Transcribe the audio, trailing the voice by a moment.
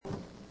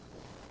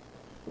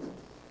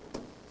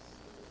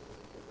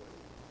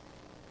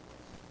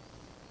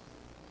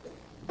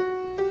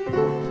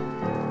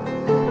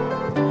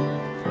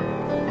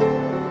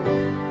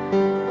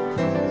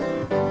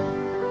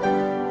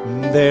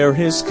There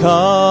is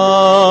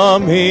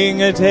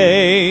coming a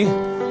day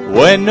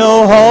when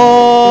no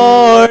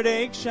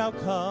heartache shall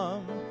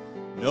come,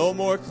 no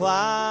more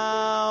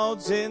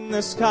clouds in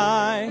the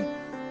sky,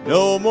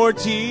 no more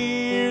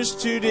tears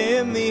to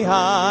dim the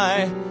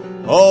eye.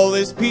 All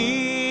is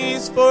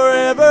peace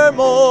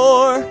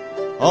forevermore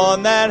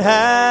on that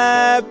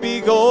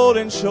happy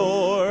golden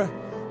shore.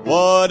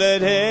 What a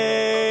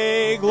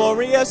day,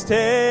 glorious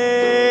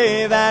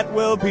day that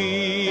will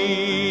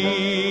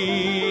be.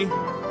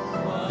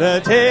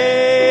 The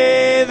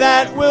day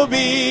that will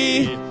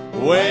be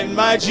when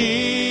my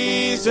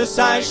Jesus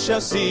I shall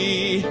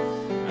see,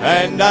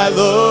 and I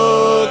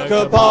look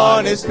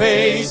upon his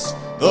face,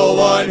 the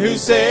one who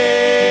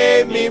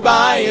saved me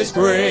by his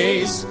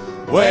grace.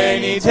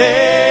 When he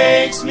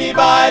takes me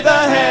by the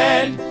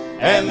hand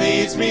and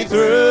leads me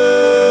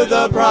through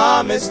the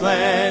promised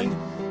land.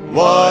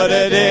 What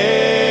a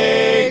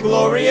day,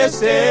 glorious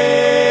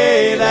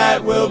day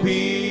that will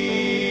be.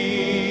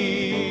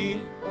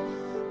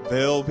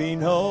 There'll be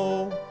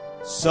no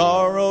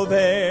sorrow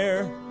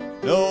there,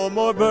 no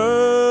more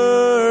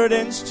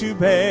burdens to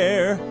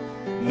bear,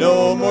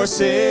 no more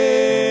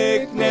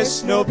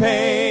sickness, no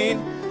pain,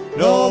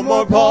 no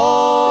more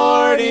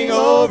parting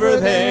over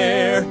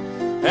there.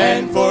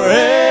 And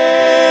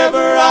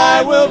forever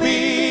I will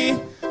be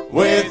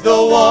with the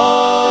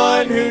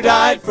one who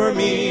died for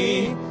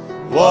me.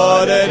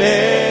 What a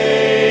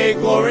day,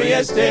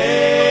 glorious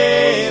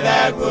day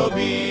that will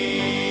be.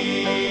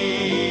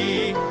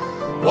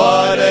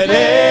 What a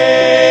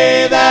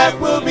day that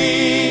will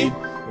be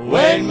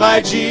when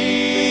my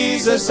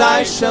Jesus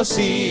I shall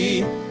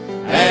see,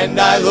 and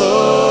I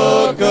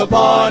look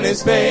upon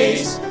his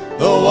face,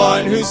 the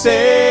one who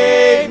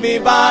saved me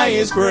by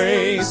his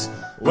grace.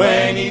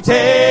 When he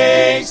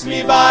takes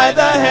me by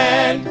the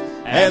hand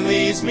and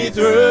leads me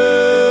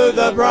through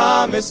the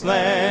promised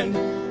land.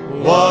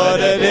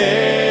 What a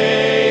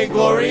day,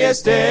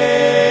 glorious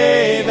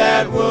day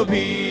that will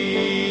be.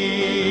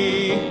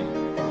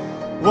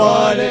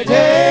 What a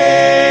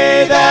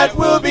day that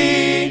will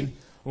be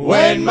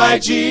when my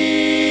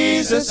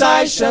Jesus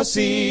I shall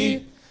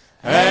see,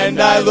 and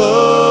I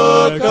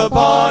look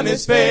upon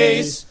his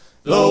face,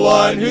 the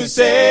one who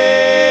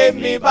saved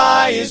me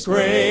by his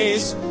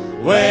grace.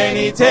 When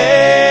he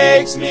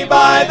takes me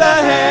by the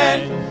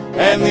hand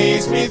and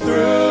leads me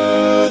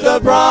through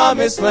the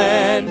promised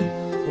land.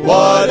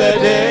 What a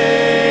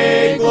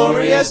day,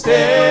 glorious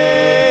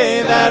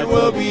day that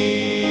will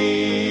be.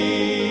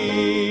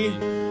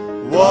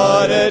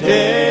 What a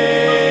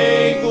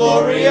day,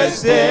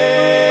 glorious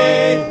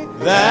day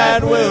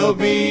that will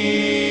be.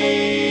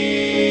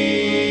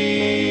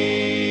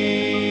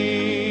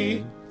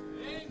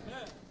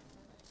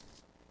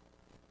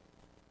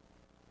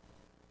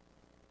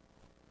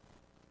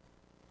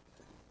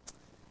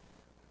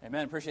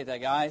 Amen. Appreciate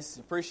that, guys.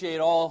 Appreciate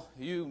all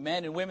you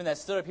men and women that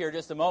stood up here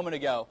just a moment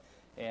ago.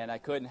 And I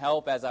couldn't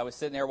help, as I was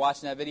sitting there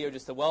watching that video,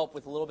 just to whelp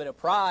with a little bit of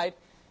pride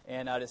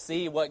and to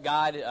see what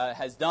God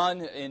has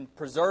done in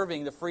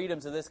preserving the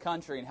freedoms of this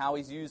country and how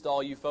he's used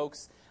all you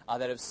folks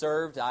that have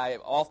served. I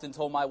often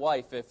told my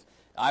wife, if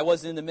I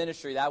wasn't in the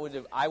ministry, I would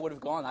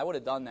have gone. I would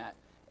have done that.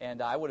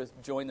 And I would have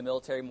joined the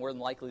military, more than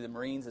likely the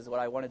Marines is what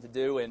I wanted to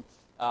do. And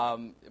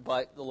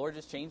but the Lord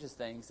just changes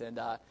things. And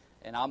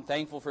I'm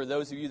thankful for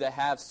those of you that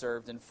have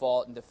served and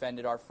fought and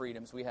defended our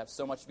freedoms. We have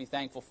so much to be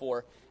thankful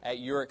for at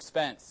your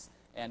expense.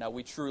 And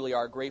we truly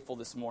are grateful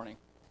this morning.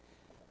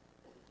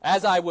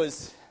 As I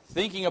was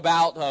thinking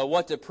about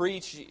what to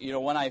preach,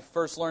 when I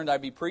first learned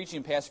I'd be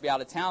preaching, Pastor be out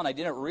of town, I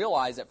didn't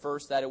realize at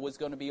first that it was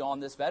going to be on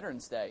this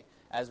Veterans Day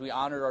as we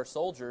honored our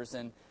soldiers.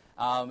 And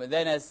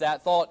then as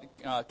that thought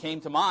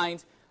came to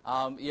mind,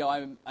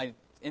 I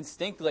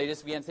instinctively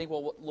just began to think,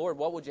 well, Lord,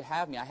 what would you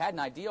have me? I had an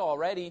idea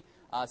already,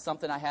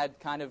 something I had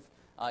kind of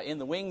in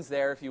the wings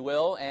there, if you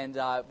will. And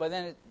but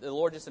then the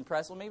Lord just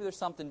impressed, well, maybe there's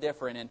something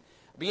different. And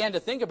began to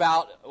think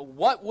about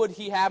what would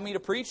he have me to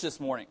preach this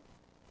morning.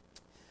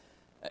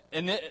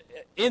 And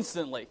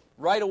instantly,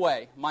 right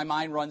away, my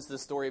mind runs to the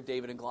story of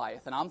David and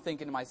Goliath. And I'm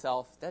thinking to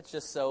myself, that's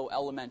just so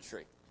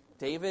elementary.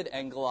 David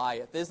and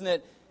Goliath. Isn't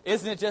it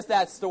just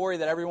that story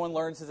that everyone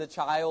learns as a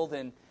child?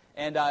 And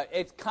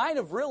it kind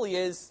of really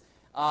is,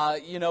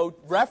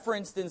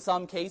 referenced in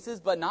some cases,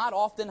 but not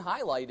often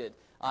highlighted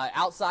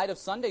outside of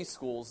Sunday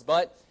schools.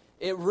 But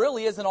it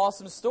really is an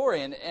awesome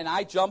story. And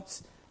I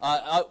jumped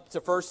up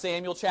to 1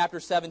 Samuel chapter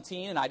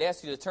 17, and I'd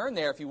ask you to turn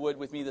there if you would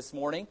with me this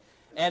morning,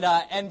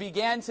 and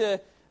began to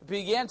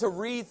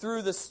read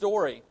through the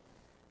story.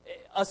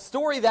 A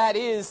story that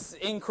is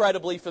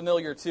incredibly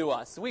familiar to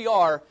us. We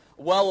are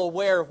well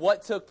aware of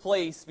what took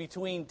place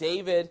between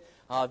David,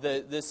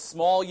 this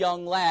small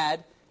young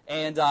lad,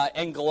 and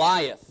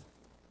Goliath.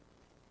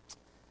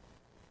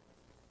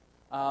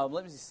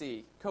 Let me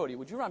see. Cody,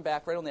 would you run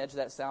back? Right on the edge of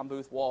that sound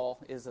booth wall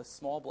is a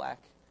small black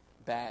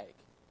bag.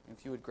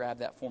 If you would grab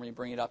that for me and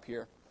bring it up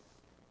here.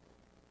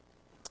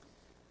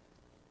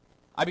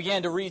 I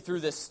began to read through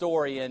this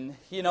story, and,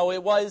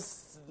 it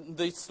was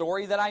the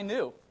story that I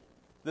knew.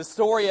 The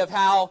story of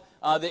how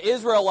the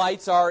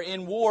Israelites are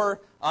in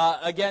war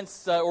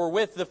against or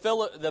with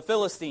the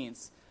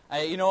Philistines.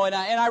 And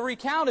I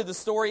recounted the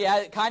story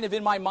kind of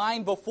in my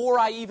mind before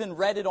I even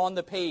read it on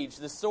the page.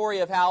 The story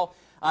of how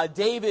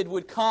David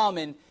would come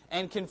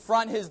and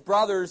confront his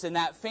brothers in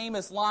that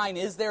famous line,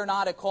 "Is there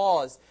not a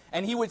cause?"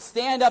 And he would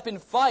stand up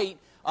and fight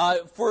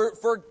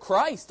for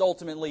Christ,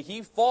 ultimately.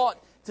 He fought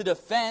to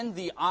defend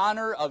the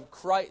honor of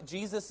Christ,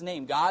 Jesus'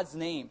 name, God's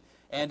name.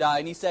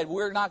 And he said,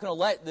 we're not going to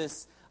let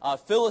this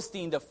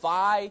Philistine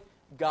defy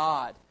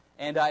God.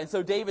 And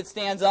so David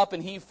stands up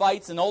and he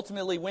fights and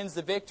ultimately wins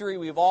the victory.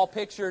 We've all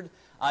pictured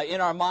in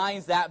our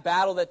minds that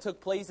battle that took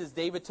place as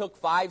David took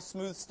 5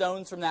 smooth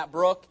stones from that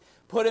brook,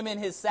 put him in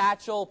his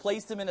satchel,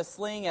 placed him in a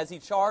sling as he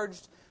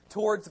charged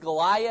towards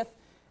Goliath,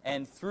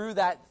 and threw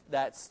that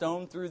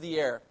stone through the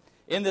air.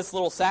 In this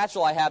little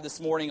satchel I have this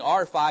morning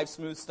are 5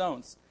 smooth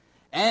stones.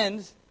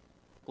 And,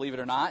 believe it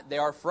or not, they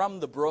are from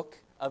the brook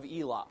of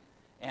Elah.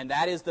 And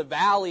that is the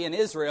valley in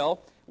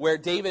Israel where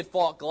David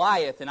fought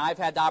Goliath. And I've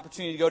had the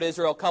opportunity to go to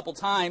Israel a couple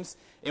times.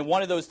 In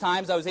one of those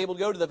times, I was able to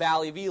go to the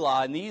valley of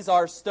Elah. And these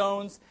are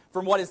stones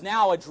from what is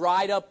now a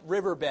dried-up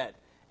riverbed.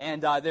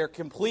 And they're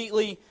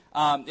completely,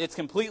 it's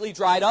completely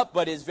dried up,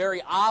 but it's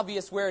very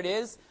obvious where it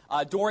is.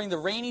 During the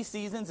rainy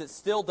seasons, it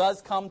still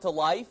does come to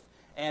life.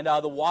 And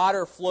the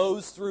water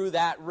flows through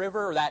that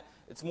river, or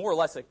it's more or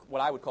less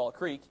what I would call a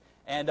creek.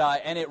 And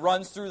it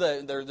runs through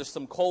there's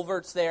some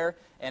culverts there,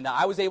 and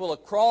I was able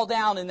to crawl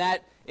down in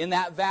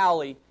that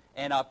valley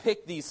and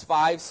pick these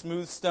 5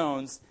 smooth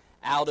stones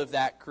out of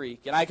that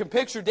creek. And I can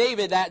picture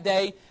David that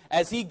day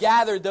as he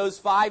gathered those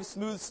 5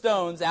 smooth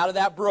stones out of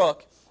that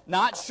brook,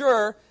 not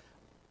sure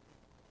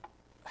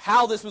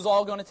how this was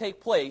all going to take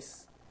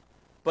place,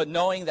 but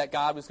knowing that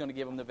God was going to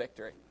give him the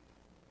victory.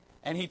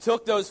 And he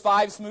took those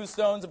 5 smooth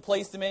stones and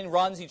placed them in,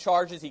 runs, he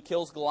charges, he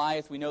kills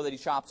Goliath. We know that he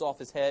chops off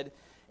his head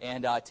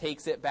and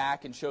takes it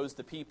back and shows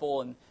the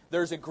people. And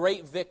there's a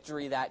great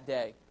victory that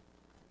day.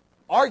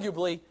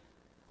 Arguably,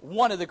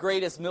 one of the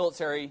greatest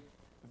military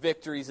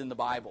victories in the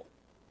Bible,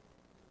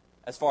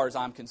 as far as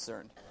I'm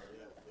concerned.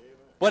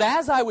 But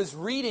as I was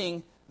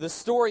reading the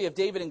story of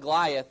David and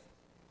Goliath,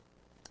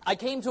 I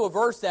came to a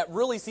verse that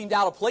really seemed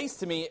out of place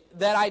to me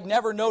that I'd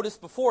never noticed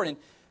before. And in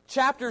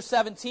chapter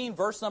 17,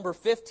 verse number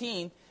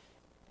 15,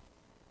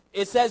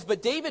 it says,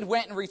 "But David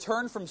went and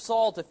returned from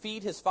Saul to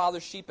feed his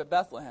father's sheep at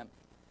Bethlehem."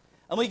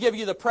 Let me give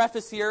you the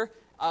preface here.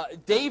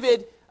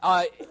 David,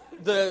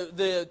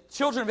 the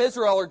children of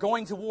Israel are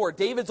going to war.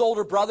 David's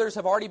older brothers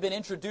have already been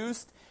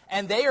introduced,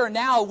 and they are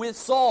now with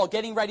Saul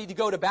getting ready to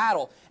go to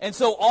battle. And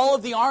so all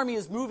of the army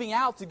is moving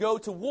out to go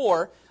to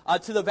war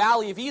to the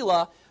valley of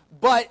Elah.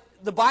 But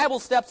the Bible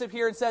steps up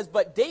here and says,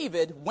 "But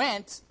David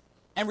went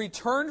and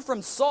returned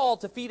from Saul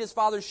to feed his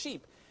father's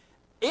sheep."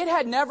 It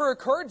had never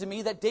occurred to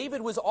me that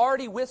David was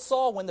already with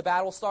Saul when the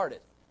battle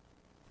started.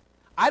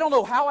 I don't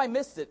know how I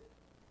missed it.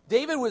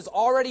 David was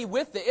already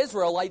with the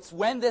Israelites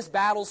when this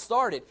battle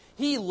started.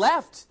 He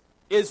left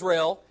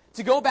Israel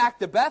to go back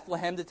to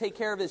Bethlehem to take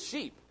care of his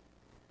sheep.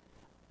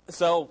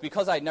 So,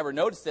 because I'd never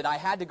noticed it, I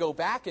had to go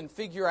back and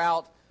figure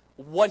out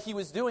what he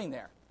was doing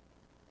there.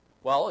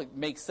 Well, it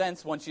makes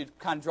sense once you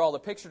kind of draw the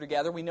picture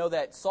together. We know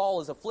that Saul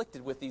is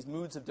afflicted with these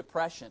moods of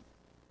depression.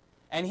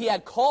 And he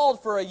had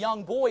called for a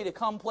young boy to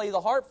come play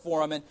the harp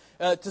for him,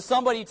 and to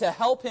somebody to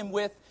help him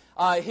with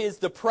his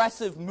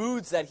depressive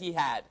moods that he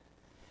had.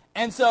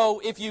 And so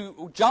if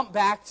you jump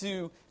back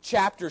to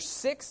chapter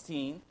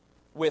 16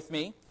 with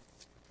me,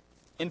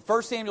 in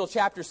 1 Samuel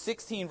chapter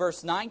 16,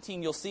 verse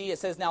 19, you'll see it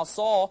says, "Now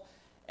Saul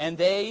and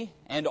they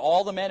and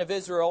all the men of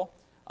Israel,"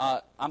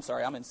 I'm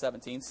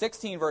in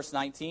 16 verse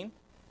 19.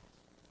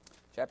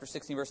 Chapter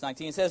 16, verse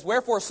 19, it says,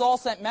 "Wherefore Saul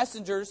sent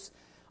messengers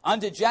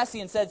unto Jesse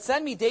and said,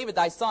 Send me David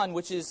thy son,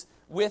 which is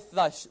with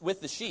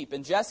the sheep.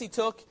 And Jesse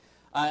took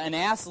an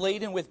ass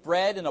laden with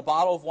bread and a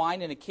bottle of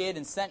wine and a kid,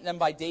 and sent them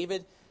by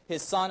David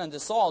his son unto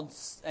Saul.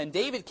 And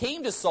David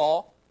came to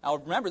Saul." Now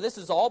remember, this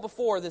is all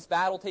before this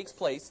battle takes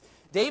place.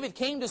 "David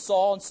came to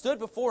Saul and stood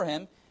before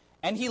him,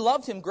 and he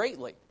loved him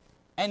greatly,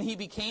 and he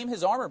became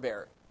his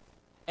armor-bearer.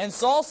 And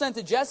Saul sent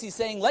to Jesse,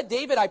 saying, Let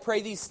David, I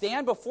pray thee,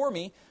 stand before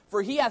me,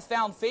 for he hath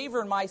found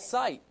favor in my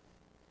sight.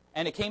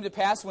 And it came to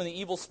pass, when the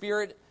evil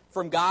spirit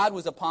from God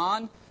was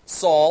upon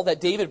Saul, that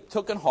David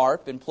took an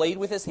harp and played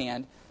with his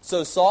hand.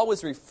 So Saul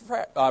was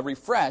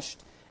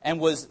refreshed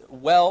and was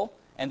well,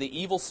 and the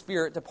evil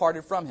spirit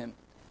departed from him."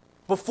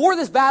 Before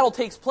this battle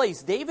takes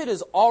place, David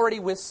is already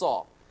with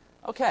Saul.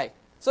 Okay,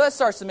 so that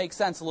starts to make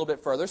sense a little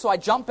bit further. So I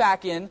jump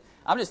back in.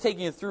 I'm just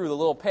taking you through the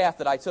little path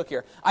that I took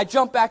here. I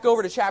jump back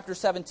over to chapter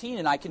 17,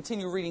 and I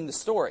continue reading the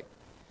story.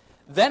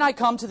 Then I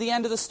come to the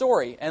end of the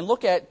story, and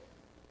look at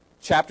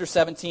chapter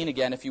 17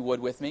 again, if you would,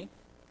 with me,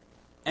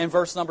 and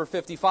verse number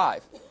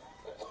 55.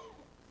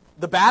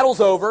 The battle's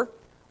over.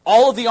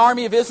 All of the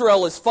army of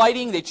Israel is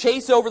fighting. They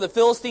chase over the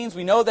Philistines.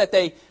 We know that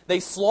they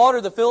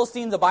slaughter the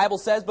Philistines, the Bible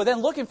says. But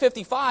then look in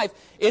 55.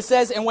 It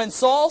says, "And when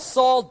Saul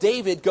saw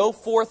David go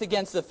forth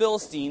against the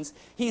Philistines,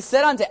 he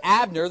said unto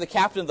Abner, the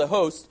captain of the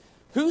host,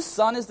 Whose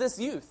son is this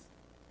youth?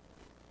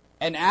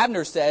 And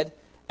Abner said,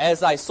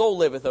 As thy soul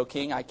liveth, O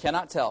king, I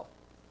cannot tell.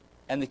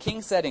 And the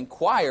king said,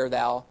 Inquire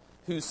thou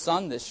whose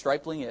son this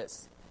stripling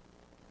is.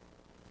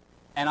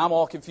 And I'm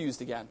all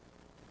confused again.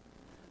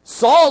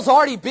 David's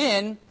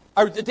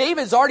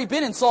already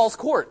been in Saul's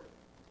court.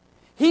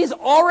 He's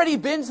already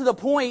been to the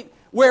point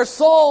where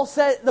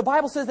the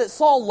Bible says that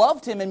Saul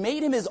loved him and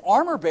made him his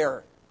armor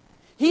bearer.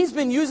 He's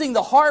been using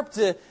the harp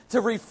to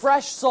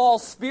refresh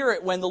Saul's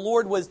spirit when the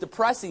Lord was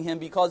depressing him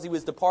because he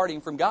was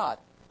departing from God.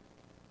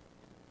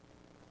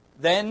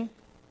 Then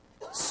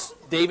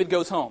David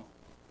goes home.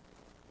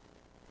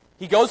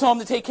 He goes home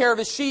to take care of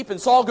his sheep,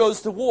 and Saul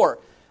goes to war.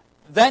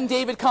 Then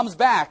David comes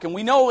back, and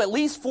we know at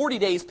least 40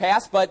 days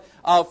passed, but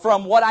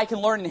from what I can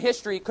learn in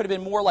history, it could have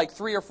been more like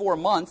 3 or 4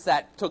 months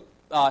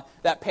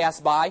that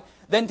passed by.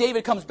 Then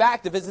David comes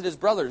back to visit his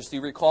brothers. Do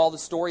you recall the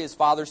story? His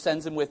father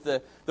sends him with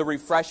the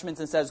refreshments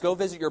and says, Go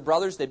visit your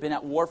brothers. They've been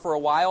at war for a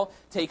while.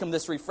 Take them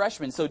this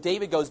refreshment. So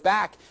David goes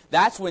back.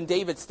 That's when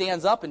David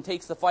stands up and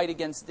takes the fight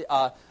against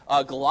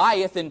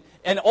Goliath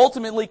and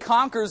ultimately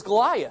conquers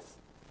Goliath.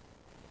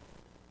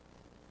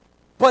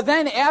 But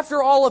then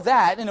after all of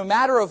that, in a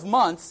matter of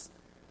months,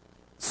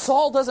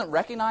 Saul doesn't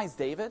recognize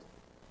David.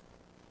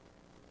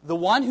 The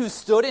one who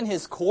stood in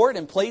his court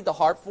and played the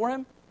harp for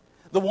him.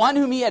 The one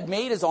whom he had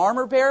made his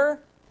armor bearer.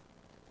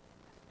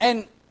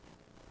 And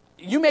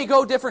you may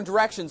go different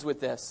directions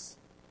with this.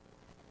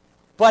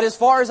 But as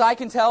far as I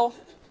can tell,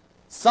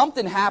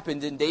 something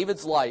happened in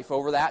David's life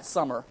over that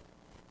summer,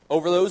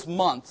 over those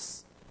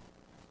months,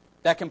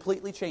 that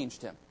completely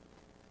changed him.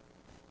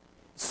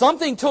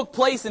 Something took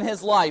place in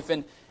his life,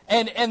 and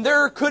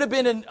there could have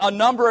been a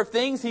number of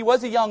things. He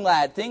was a young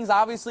lad. Things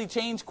obviously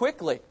changed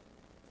quickly.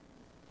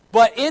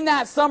 But in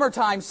that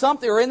summertime,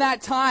 in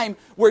that time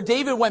where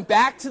David went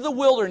back to the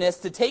wilderness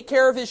to take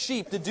care of his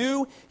sheep, to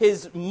do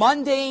his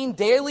mundane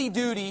daily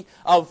duty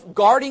of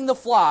guarding the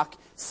flock,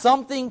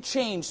 something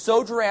changed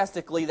so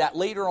drastically that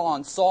later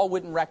on Saul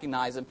wouldn't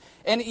recognize him.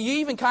 And you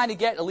even kind of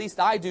get, at least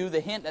I do,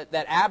 the hint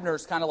that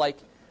Abner's kind of like,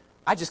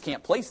 I just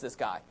can't place this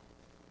guy.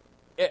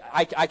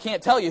 I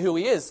can't tell you who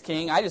he is,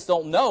 King. I just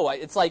don't know.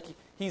 It's like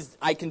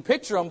I can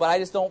picture him, but I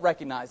just don't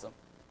recognize him.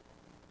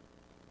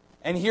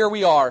 And here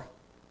we are.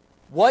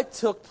 What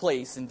took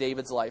place in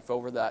David's life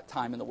over that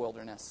time in the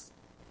wilderness?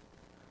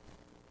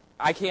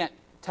 I can't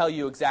tell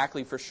you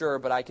exactly for sure,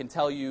 but I can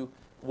tell you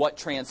what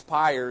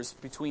transpires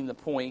between the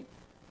point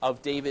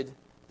of David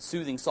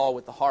soothing Saul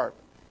with the harp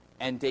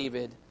and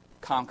David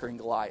conquering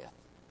Goliath.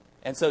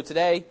 And so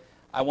today,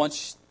 I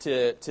want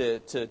you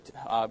to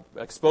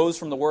expose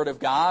from the Word of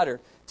God or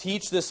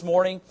teach this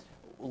morning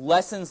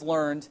lessons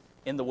learned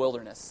in the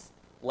wilderness.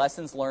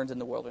 Lessons learned in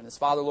the wilderness.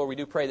 Father, Lord, we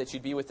do pray that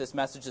you'd be with this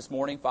message this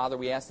morning. Father,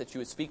 we ask that you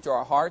would speak to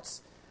our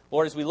hearts.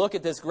 Lord, as we look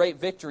at this great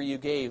victory you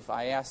gave,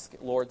 I ask,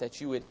 Lord,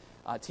 that you would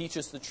teach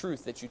us the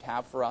truth that you'd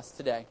have for us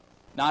today.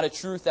 Not a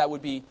truth that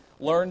would be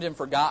learned and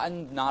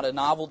forgotten, not a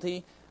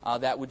novelty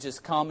that would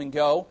just come and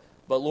go,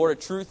 but, Lord, a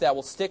truth that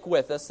will stick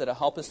with us, that will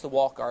help us to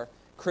walk our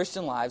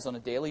Christian lives on a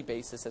daily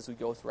basis as we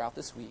go throughout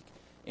this week.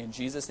 In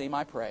Jesus' name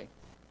I pray.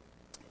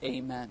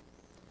 Amen.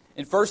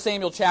 In 1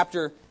 Samuel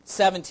chapter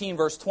 17,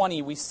 verse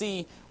 20, we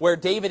see where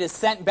David is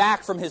sent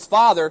back from his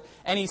father,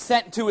 and he's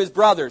sent to his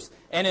brothers.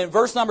 And in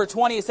verse number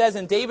 20, it says,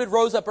 And David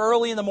rose up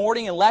early in the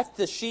morning and left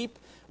the sheep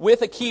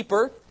with a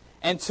keeper,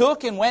 and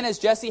took and went as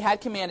Jesse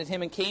had commanded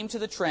him, and came to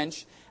the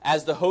trench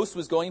as the host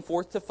was going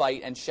forth to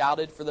fight, and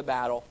shouted for the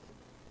battle.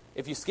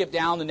 If you skip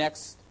down the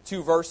next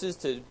 2 verses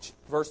to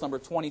verse number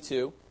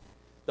 22,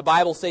 the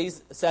Bible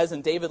says,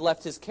 And David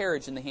left his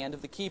carriage in the hand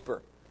of the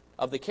keeper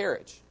of the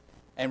carriage,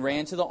 and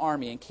ran to the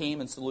army, and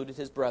came and saluted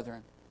his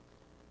brethren.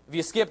 If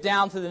you skip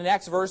down to the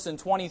next verse in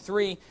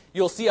 23,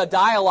 you'll see a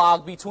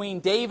dialogue between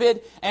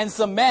David and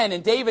some men.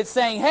 And David's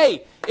saying,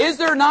 hey, is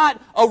there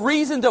not a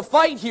reason to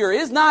fight here?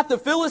 Is not the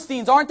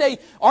Philistines, aren't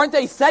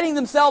they setting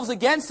themselves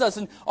against us?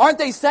 And aren't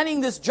they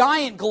sending this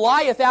giant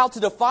Goliath out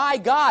to defy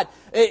God?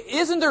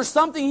 Isn't there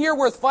something here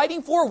worth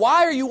fighting for?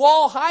 Why are you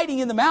all hiding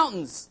in the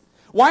mountains?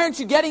 Why aren't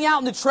you getting out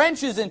in the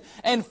trenches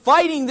and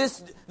fighting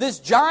this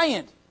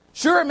giant?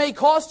 Sure, it may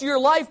cost you your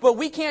life, but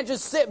we can't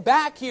just sit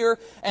back here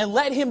and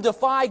let him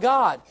defy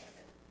God.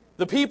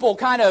 The people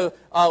kind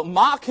of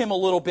mock him a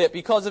little bit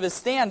because of his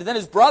stand. And then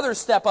his brothers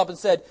step up and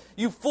said,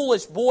 You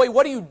foolish boy,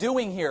 what are you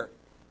doing here?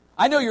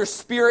 I know your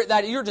spirit,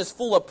 that you're just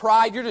full of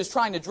pride. You're just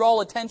trying to draw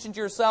attention to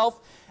yourself.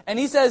 And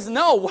he says,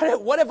 no,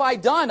 what have I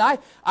done?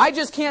 I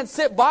just can't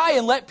sit by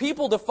and let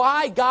people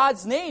defy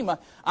God's name.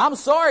 I'm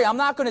sorry, I'm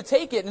not going to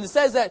take it. And it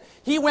says that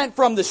he went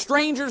from the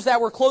strangers that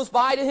were close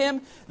by to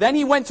him. Then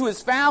he went to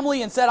his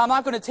family and said, I'm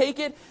not going to take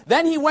it.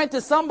 Then he went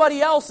to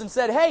somebody else and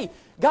said, hey,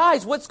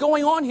 guys, what's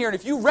going on here? And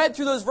if you read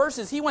through those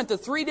verses, he went to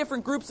 3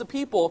 different groups of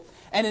people.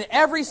 And in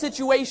every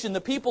situation,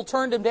 the people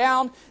turned him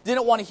down,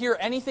 didn't want to hear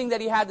anything that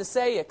he had to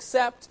say,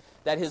 except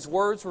that his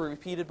words were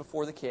repeated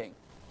before the king.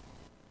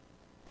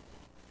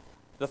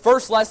 The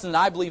first lesson that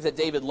I believe that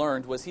David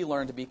learned was he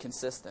learned to be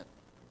consistent.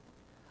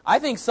 I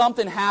think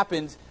something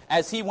happened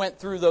as he went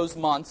through those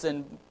months,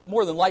 and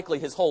more than likely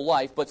his whole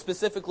life, but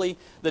specifically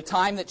the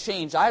time that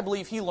changed. I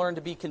believe he learned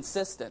to be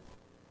consistent.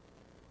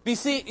 You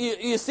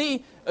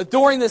see,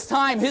 during this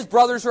time, his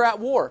brothers are at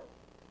war.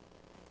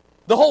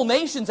 The whole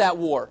nation's at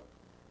war.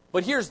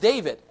 But here's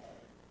David,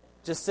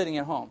 just sitting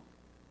at home.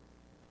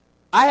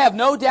 I have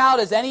no doubt,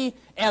 as any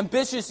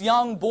ambitious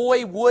young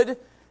boy would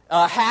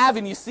have,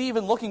 and you see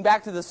even looking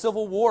back to the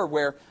Civil War,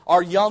 where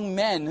our young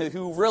men,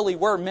 who really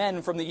were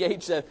men from the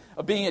age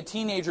of being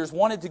teenagers,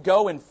 wanted to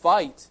go and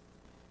fight,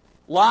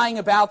 lying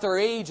about their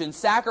age and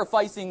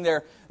sacrificing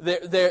their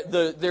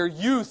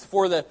youth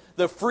for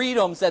the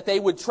freedoms that they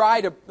would try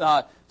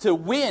to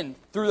win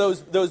through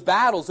those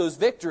battles, those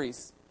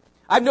victories.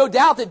 I have no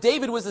doubt that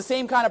David was the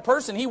same kind of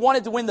person. He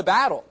wanted to win the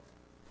battle.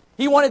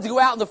 He wanted to go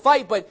out in the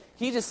fight, but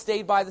he just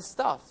stayed by the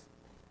stuff.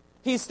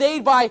 He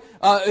stayed by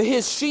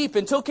his sheep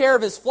and took care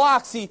of his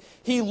flocks.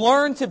 He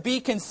learned to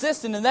be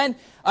consistent, and then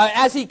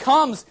as he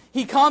comes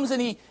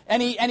and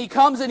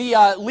he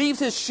leaves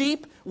his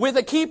sheep with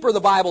a keeper. The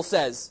Bible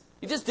says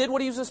he just did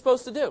what he was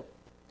supposed to do.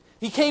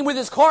 He came with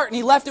his cart and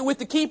he left it with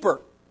the keeper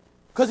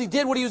because he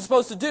did what he was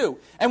supposed to do.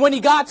 And when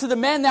he got to the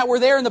men that were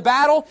there in the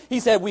battle,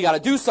 he said, "We got to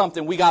do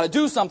something. We got to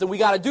do something. We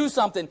got to do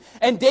something."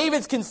 And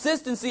David's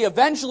consistency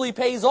eventually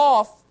pays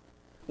off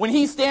when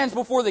he stands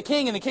before the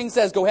king and the king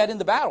says, "Go ahead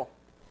into battle."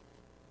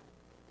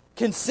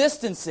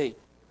 Consistency.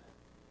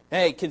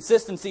 Hey,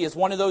 consistency is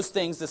one of those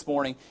things this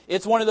morning.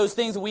 It's one of those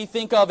things that we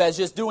think of as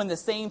just doing the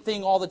same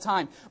thing all the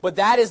time. But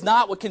that is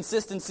not what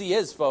consistency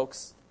is,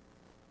 folks.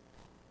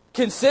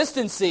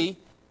 Consistency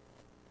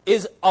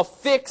is a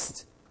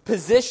fixed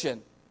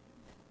position.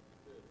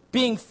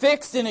 Being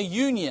fixed in a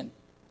union,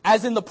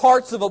 as in the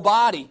parts of a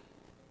body.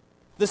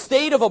 The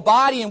state of a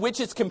body in which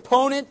its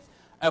component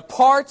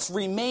parts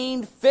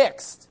remain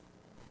fixed.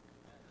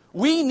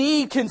 We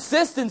need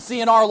consistency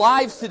in our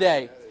lives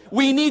today.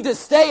 We need to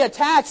stay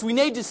attached. We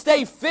need to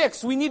stay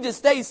fixed. We need to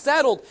stay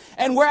settled.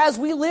 And whereas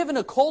we live in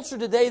a culture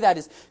today that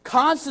is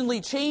constantly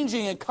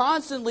changing and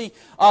constantly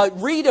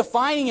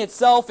redefining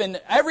itself,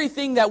 and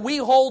everything that we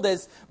hold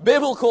as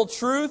biblical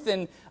truth,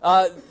 and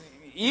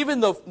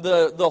even the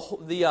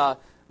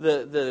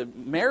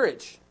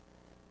marriage,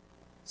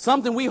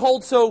 something we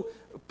hold so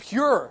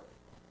pure,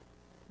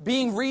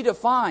 being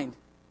redefined,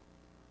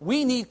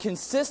 we need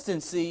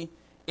consistency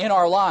in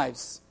our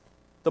lives.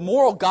 The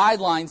moral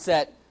guidelines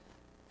that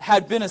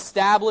had been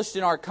established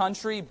in our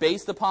country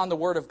based upon the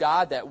Word of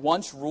God that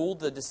once ruled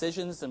the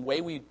decisions and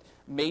way we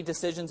made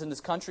decisions in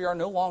this country are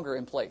no longer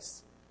in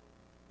place.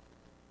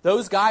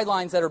 Those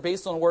guidelines that are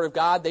based on the Word of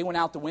God, they went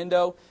out the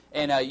window,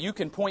 and you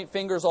can point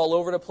fingers all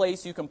over the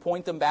place. You can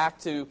point them back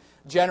to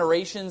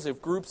generations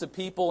of groups of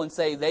people and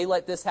say, they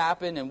let this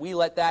happen and we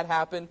let that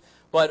happen.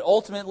 But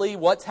ultimately,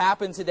 what's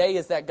happened today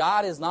is that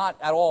God is not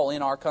at all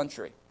in our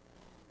country.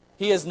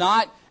 He is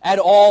not at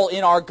all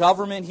in our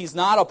government. He's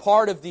not a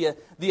part of the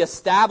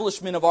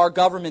establishment of our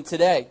government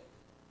today.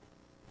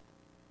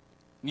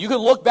 You can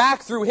look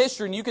back through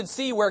history and you can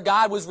see where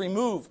God was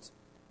removed.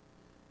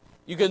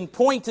 You can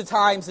point to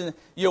times in the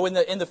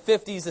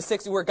 50s, the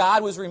 60s, where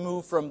God was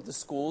removed from the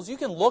schools. You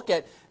can look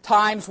at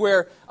times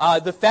where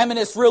the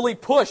feminists really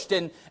pushed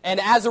and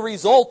as a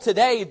result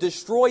today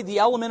destroyed the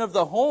element of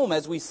the home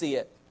as we see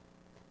it.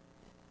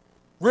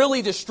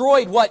 Really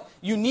destroyed what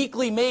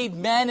uniquely made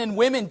men and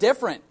women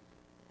different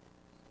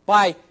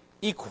by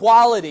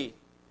equality.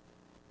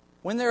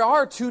 When there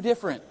are two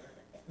different,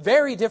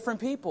 very different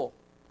people,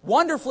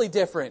 wonderfully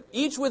different,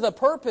 each with a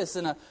purpose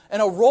and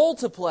a role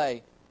to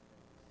play.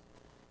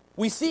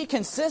 We see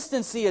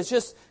consistency has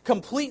just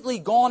completely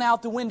gone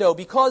out the window.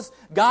 Because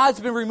God's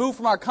been removed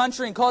from our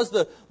country and because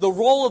the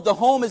role of the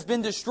home has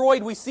been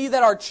destroyed, we see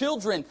that our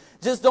children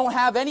just don't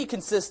have any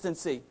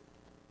consistency.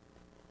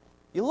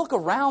 You look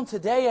around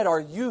today at our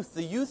youth,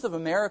 the youth of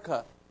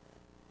America,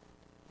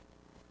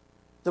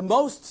 the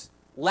most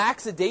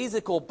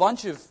lackadaisical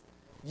bunch of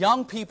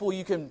young people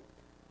you can...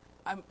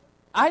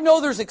 I know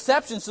there's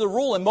exceptions to the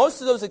rule, and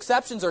most of those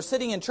exceptions are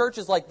sitting in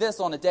churches like this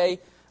on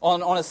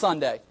a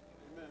Sunday.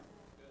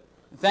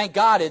 Thank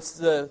God it's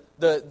the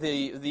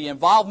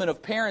involvement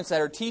of parents that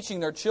are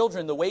teaching their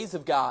children the ways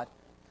of God.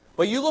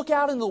 But you look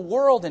out in the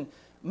world and,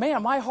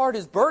 man, my heart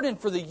is burdened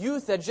for the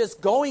youth that are just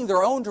going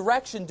their own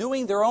direction,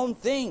 doing their own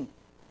thing.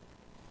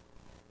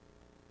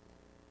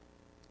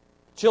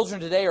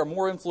 Children today are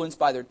more influenced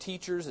by their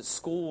teachers at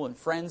school and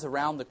friends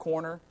around the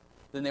corner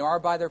than they are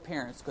by their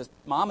parents, because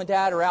mom and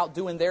dad are out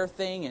doing their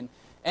thing.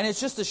 And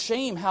it's just a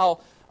shame how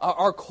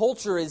our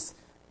culture is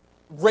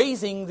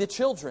raising the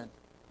children.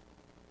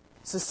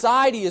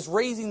 Society is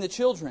raising the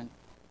children.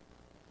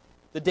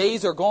 The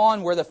days are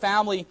gone where the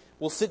family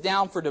will sit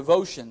down for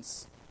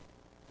devotions,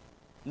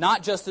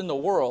 not just in the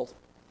world,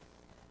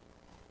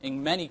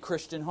 in many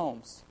Christian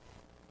homes.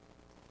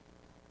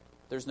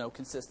 There's no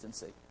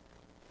consistency.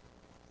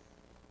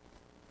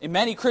 In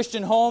many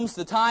Christian homes,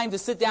 the time to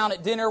sit down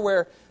at dinner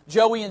where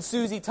Joey and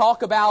Susie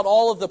talk about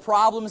all of the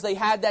problems they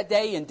had that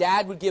day and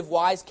Dad would give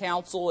wise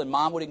counsel and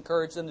Mom would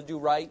encourage them to do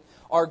right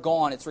are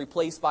gone. It's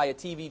replaced by a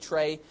TV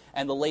tray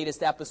and the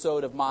latest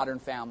episode of Modern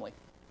Family,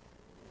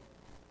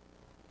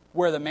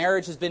 where the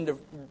marriage has been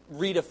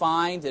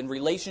redefined and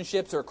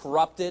relationships are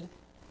corrupted.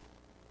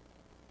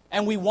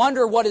 And we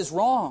wonder what is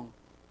wrong.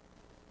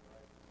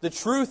 The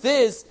truth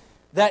is,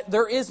 that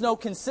there is no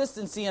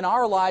consistency in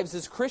our lives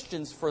as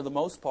Christians for the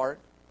most part.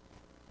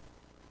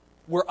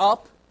 We're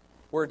up,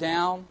 we're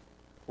down,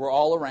 we're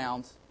all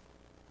around,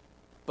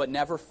 but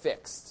never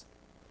fixed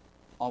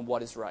on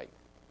what is right.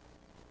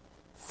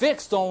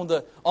 Fixed on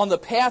the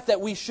path that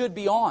we should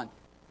be on.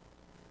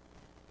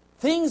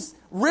 Things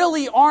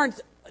really aren't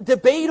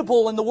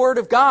debatable in the Word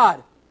of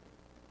God.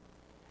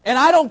 And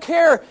I don't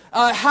care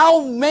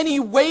how many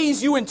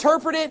ways you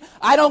interpret it.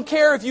 I don't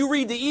care if you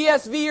read the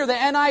ESV or the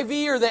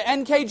NIV or the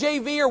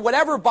NKJV or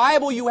whatever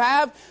Bible you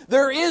have.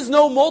 There is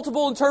no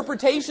multiple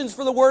interpretations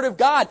for the Word of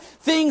God.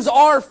 Things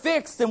are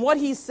fixed. And what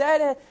He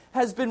said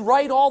has been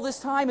right all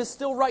this time is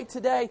still right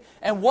today.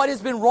 And what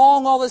has been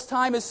wrong all this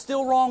time is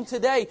still wrong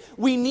today.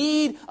 We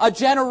need a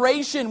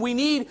generation. We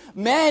need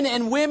men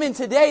and women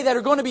today that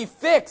are going to be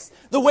fixed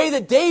the way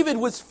that David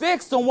was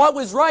fixed on what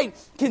was right,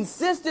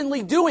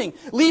 consistently doing,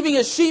 leaving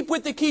his sheep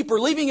with the keeper,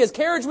 leaving his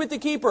carriage with the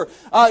keeper,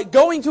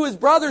 going to his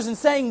brothers and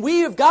saying, we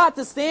have got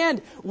to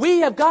stand, we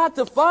have got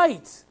to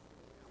fight.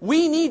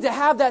 We need to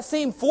have that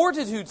same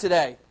fortitude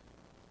today.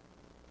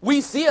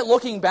 We see it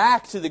looking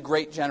back to the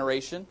great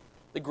generation,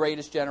 the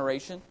greatest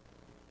generation.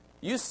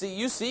 You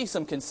see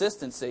some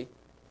consistency.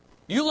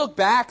 You look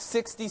back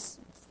 60,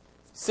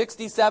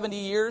 70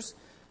 years,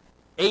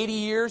 80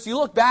 years. You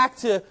look back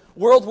to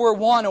World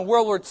War I and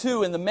World War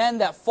II and the men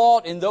that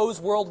fought in those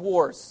world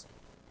wars.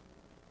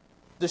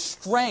 The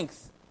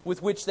strength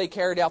with which they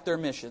carried out their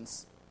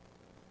missions.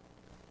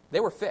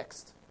 They were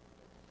fixed.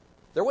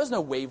 There was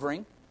no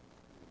wavering.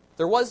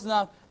 There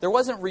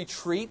wasn't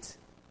retreat.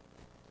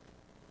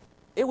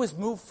 It was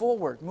move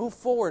forward, move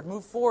forward,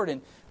 move forward.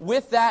 And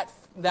with that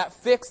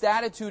fixed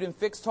attitude and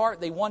fixed heart,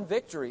 they won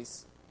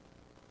victories.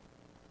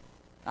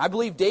 I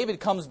believe David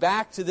comes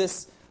back to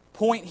this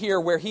point here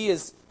where he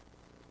is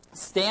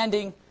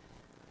standing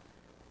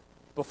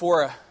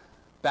before a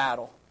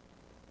battle.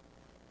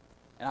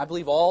 And I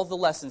believe all the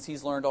lessons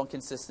he's learned on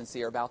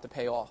consistency are about to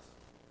pay off.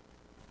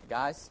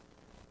 Guys,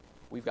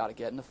 we've got to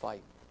get in the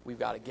fight. We've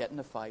got to get in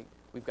the fight.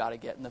 We've got to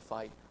get in the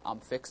fight. I'm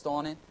fixed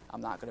on it.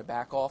 I'm not going to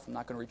back off. I'm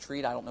not going to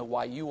retreat. I don't know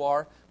why you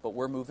are, but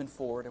we're moving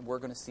forward and we're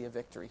going to see a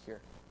victory here.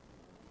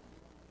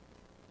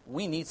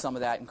 We need some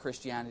of that in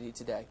Christianity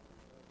today.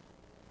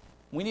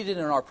 We need it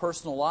in our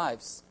personal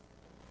lives.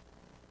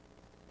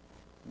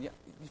 You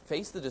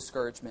face the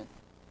discouragement.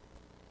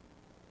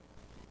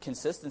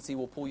 Consistency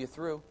will pull you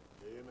through.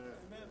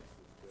 Amen.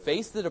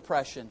 Face the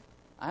depression.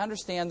 I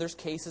understand there's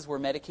cases where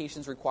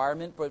medication's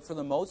requirement, but for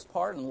the most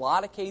part, in a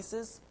lot of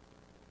cases,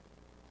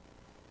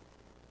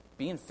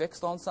 being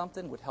fixed on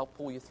something would help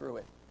pull you through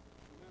it.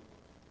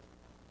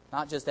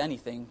 Not just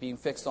anything, being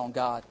fixed on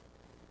God.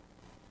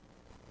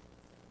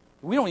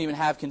 We don't even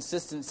have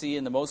consistency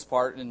in the most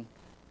part in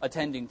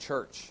attending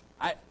church.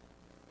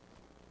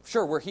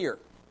 Sure, we're here.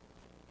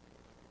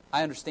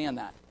 I understand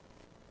that.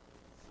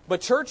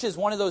 But church is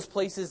one of those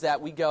places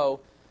that we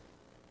go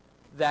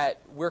that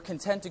we're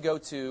content to go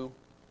to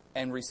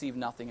and receive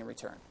nothing in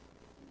return.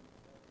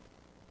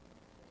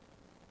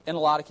 In a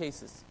lot of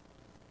cases.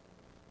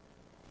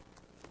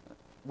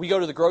 We go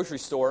to the grocery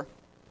store.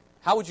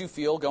 How would you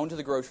feel going to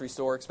the grocery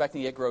store,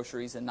 expecting to get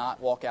groceries and not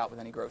walk out with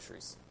any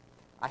groceries?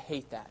 I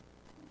hate that.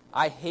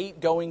 I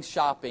hate going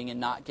shopping and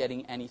not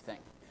getting anything.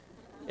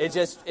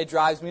 It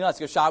drives me nuts.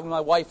 I go shopping with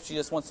my wife. She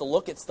just wants to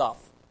look at stuff.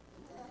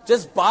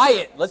 Just buy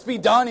it. Let's be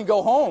done and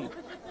go home.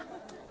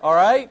 All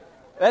right?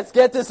 Let's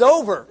get this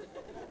over.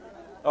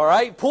 All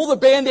right? Pull the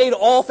Band-Aid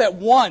off at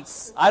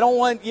once. I don't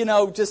want,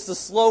 just a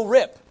slow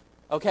rip.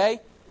 Okay?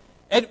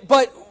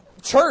 But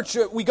church,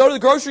 we go to the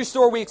grocery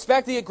store, we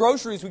expect to get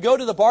groceries. We go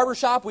to the barber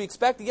shop, we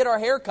expect to get our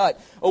hair cut.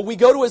 Or we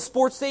go to a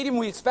sports stadium,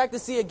 we expect to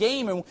see a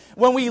game. And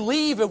when we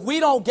leave, if we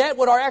don't get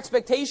what our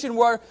expectation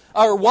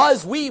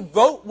was,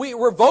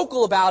 we're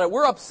vocal about it.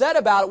 We're upset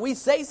about it. We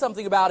say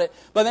something about it.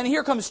 But then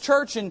here comes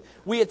church, and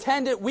we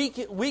attend it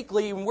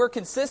weekly, and we're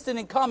consistent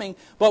in coming,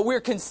 but we're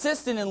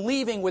consistent in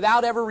leaving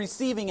without ever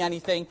receiving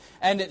anything.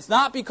 And it's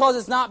not because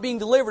it's not being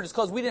delivered. It's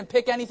because we didn't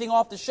pick anything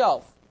off the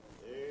shelf.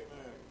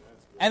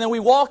 And then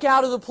we walk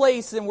out of the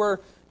place and we're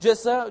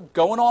just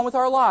going on with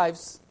our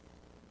lives,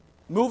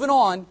 moving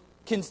on,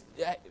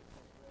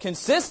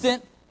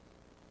 consistent,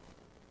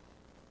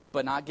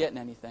 but not getting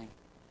anything.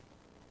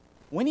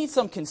 We need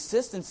some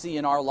consistency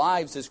in our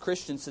lives as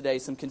Christians today,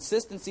 some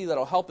consistency that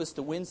will help us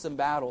to win some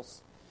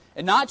battles.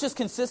 And not just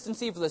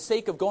consistency for the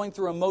sake of going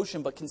through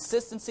emotion, but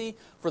consistency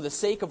for the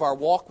sake of our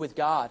walk with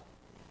God.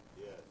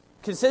 Yes.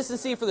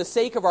 Consistency for the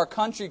sake of our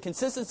country,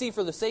 consistency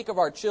for the sake of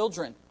our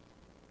children.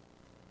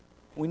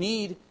 We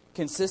need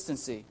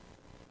consistency.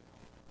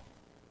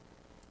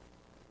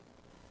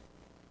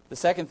 The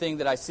second thing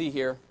that I see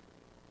here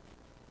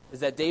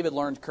is that David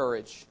learned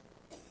courage.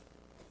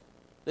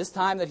 This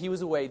time that he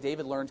was away,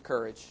 David learned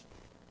courage.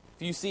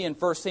 If you see in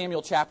 1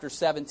 Samuel chapter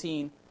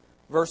 17,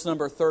 verse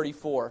number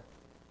 34,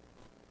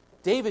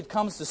 David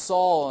comes to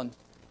Saul and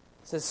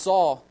says,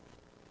 Saul,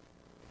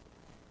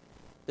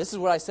 this is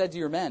what I said to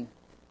your men.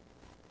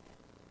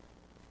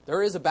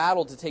 There is a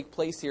battle to take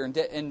place here.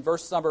 In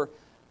verse number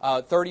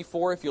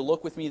 34, if you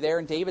look with me there,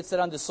 and David said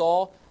unto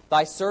Saul,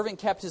 Thy servant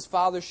kept his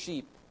father's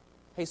sheep.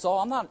 Hey, Saul,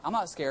 I'm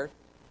not scared.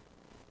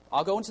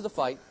 I'll go into the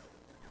fight.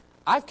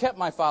 I've kept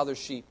my father's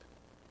sheep.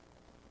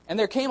 And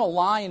there came a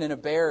lion and a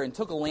bear and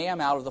took a lamb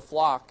out of the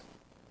flock.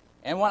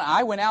 And when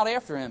I went out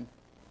after him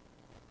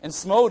and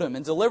smote him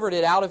and delivered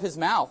it out of his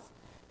mouth.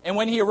 And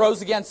when he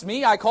arose against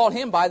me, I caught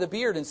him by the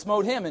beard and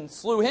smote him and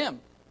slew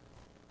him.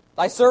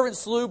 Thy servant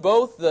slew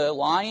both the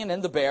lion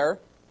and the bear.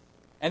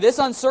 And this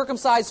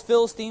uncircumcised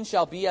Philistine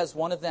shall be as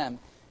one of them,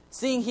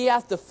 seeing he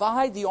hath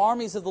defied the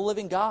armies of the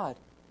living God.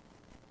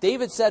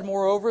 David said,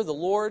 moreover, the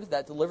Lord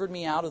that delivered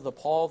me out of the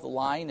paw of the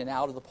lion and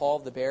out of the paw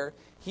of the bear,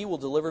 he will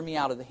deliver me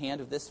out of the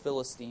hand of this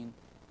Philistine.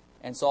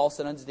 And Saul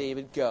said unto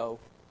David, go,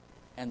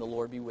 and the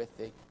Lord be with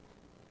thee.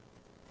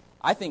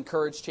 I think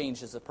courage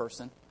changes a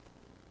person.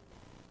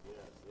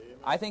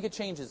 I think it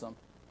changes them.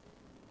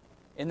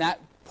 In that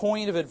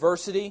point of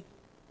adversity,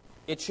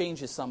 it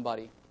changes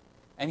somebody.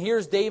 And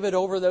here's David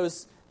over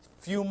those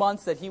few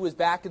months that he was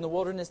back in the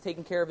wilderness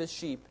taking care of his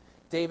sheep.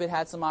 David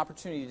had some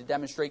opportunity to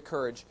demonstrate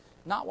courage.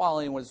 Not while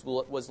anyone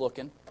was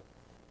looking.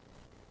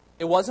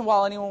 It wasn't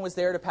while anyone was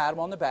there to pat him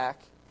on the back.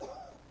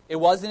 It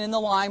wasn't in the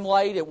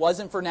limelight. It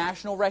wasn't for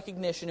national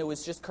recognition. It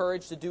was just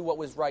courage to do what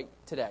was right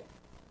today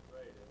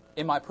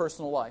in my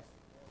personal life.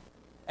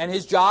 And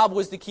his job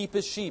was to keep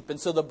his sheep. And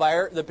so the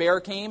bear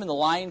came and the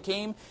lion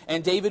came,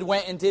 and David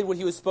went and did what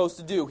he was supposed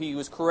to do. He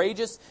was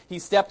courageous. He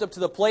stepped up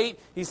to the plate.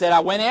 He said, I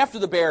went after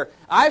the bear.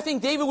 I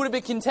think David would have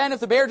been content if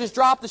the bear just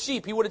dropped the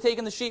sheep. He would have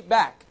taken the sheep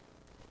back.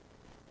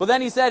 But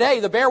then he said,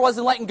 hey, the bear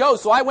wasn't letting go,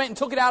 so I went and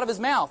took it out of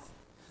his mouth.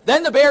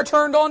 Then the bear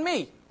turned on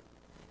me.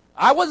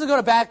 I wasn't going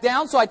to back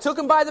down, so I took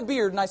him by the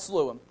beard and I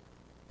slew him.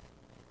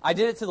 I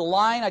did it to the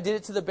lion, I did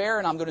it to the bear,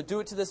 and I'm going to do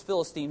it to this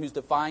Philistine who's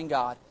defying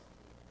God.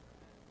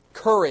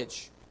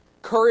 Courage.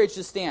 Courage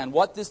to stand.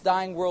 What this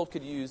dying world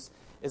could use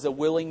is a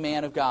willing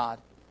man of God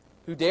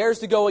who dares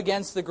to go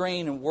against the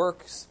grain and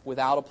works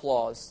without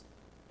applause.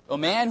 A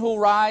man who'll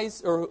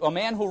raise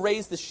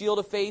the shield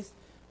of faith,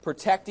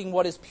 protecting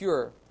what is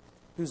pure,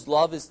 whose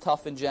love is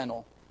tough and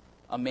gentle,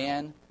 a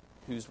man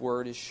whose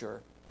word is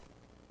sure.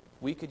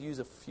 We could use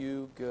a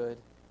few good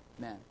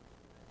men.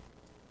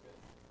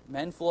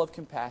 Men full of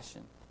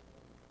compassion.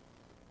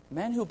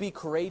 Men who'll be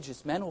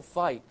courageous. Men who'll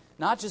fight.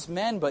 Not just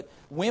men, but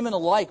women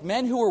alike.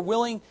 Men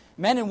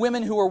and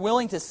women who are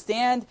willing to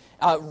stand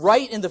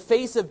right in the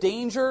face of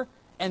danger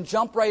and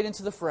jump right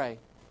into the fray.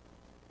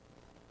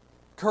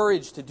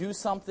 Courage to do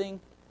something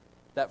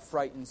that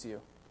frightens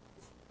you.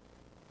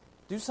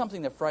 Do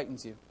something that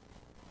frightens you.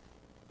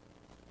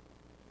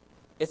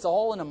 It's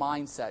all in a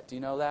mindset. Do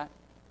you know that?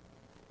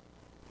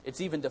 It's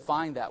even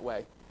defined that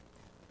way.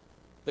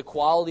 The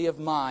quality of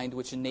mind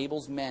which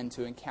enables men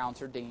to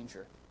encounter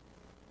danger.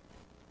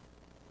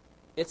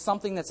 It's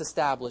something that's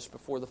established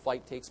before the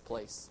fight takes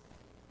place,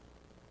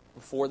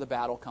 before the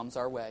battle comes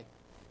our way.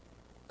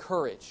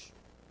 Courage.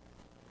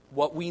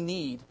 What we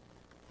need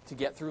to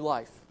get through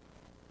life.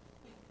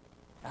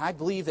 And I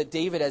believe that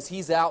David, as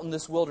he's out in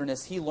this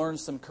wilderness, he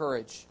learns some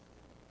courage.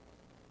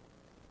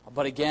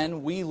 But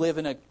again, we live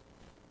in a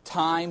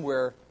time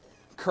where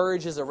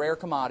courage is a rare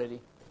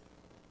commodity.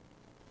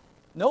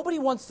 Nobody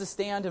wants to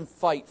stand and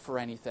fight for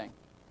anything.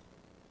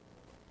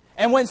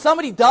 And when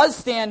somebody does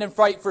stand and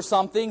fight for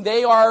something,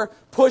 they are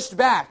pushed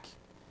back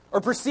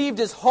or perceived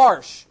as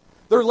harsh.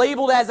 They're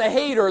labeled as a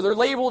hater. They're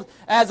labeled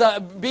as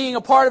being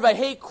a part of a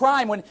hate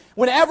crime.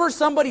 Whenever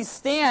somebody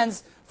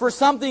stands for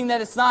something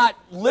that is not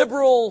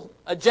liberal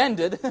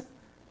agended,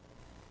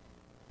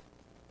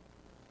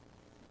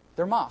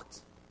 they're mocked,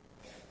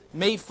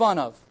 made fun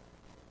of.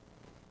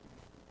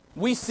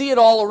 We see it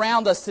all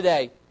around us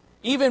today.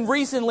 Even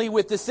recently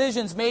with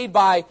decisions made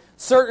by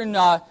certain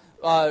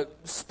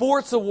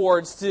sports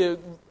awards to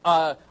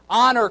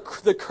honor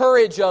the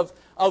courage of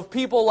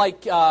people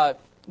like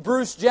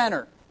Bruce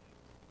Jenner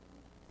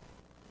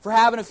for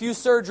having a few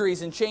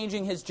surgeries and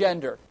changing his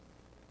gender.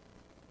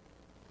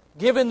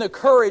 Given the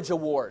Courage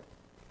Award.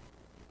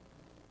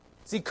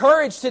 See,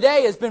 courage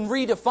today has been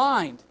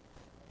redefined.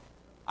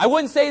 I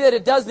wouldn't say that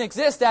it doesn't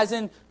exist, as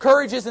in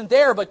courage isn't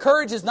there, but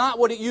courage is not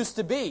what it used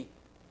to be.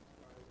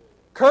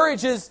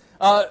 Courage is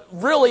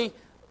really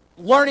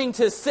learning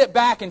to sit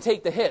back and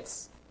take the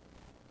hits.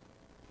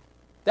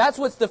 That's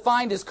what's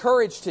defined as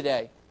courage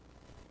today.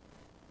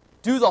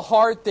 Do the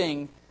hard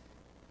thing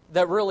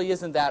that really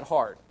isn't that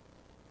hard.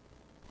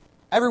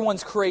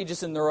 Everyone's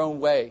courageous in their own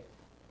way.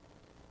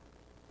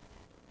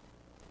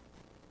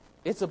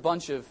 It's a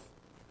bunch of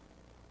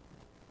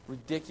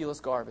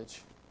ridiculous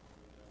garbage.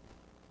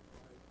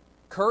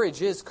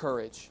 Courage is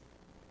courage.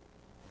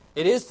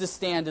 It is to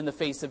stand in the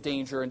face of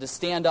danger and to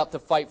stand up to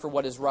fight for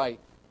what is right.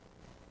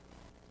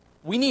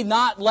 We need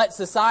not let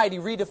society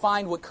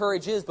redefine what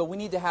courage is, but we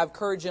need to have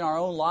courage in our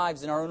own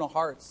lives, in our own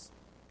hearts.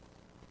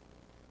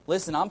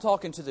 Listen, I'm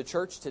talking to the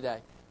church today.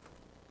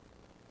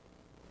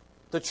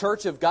 The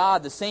church of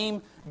God, the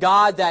same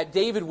God that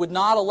David would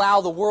not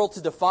allow the world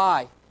to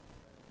defy.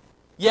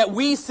 Yet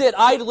we sit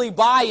idly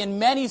by in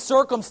many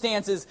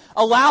circumstances,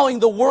 allowing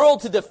the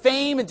world to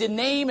defame and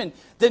dename and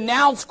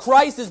denounce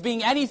Christ as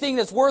being anything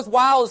that's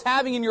worthwhile as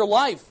having in your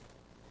life.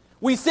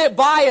 We sit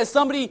by as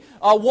somebody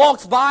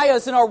walks by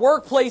us in our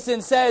workplace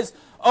and says,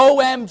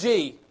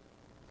 OMG.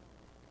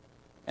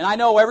 And I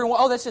know everyone,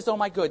 oh, that's just, oh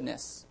my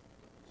goodness.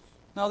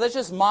 No, that's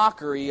just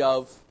mockery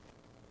of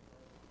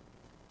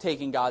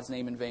taking God's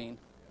name in vain.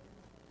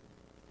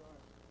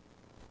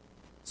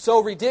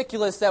 So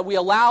ridiculous that we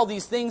allow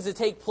these things to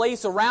take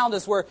place around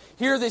us, where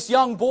here this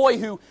young boy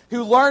who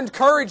learned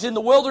courage in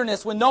the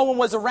wilderness when no one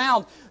was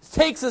around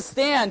takes a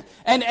stand,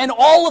 and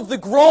all of the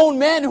grown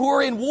men who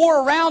are in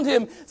war around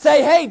him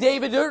say, hey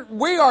David,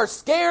 we are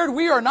scared,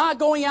 we are not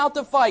going out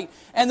to fight.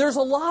 And there's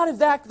a lot of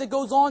that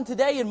goes on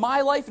today in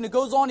my life, and it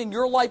goes on in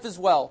your life as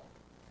well,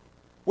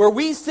 where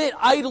we sit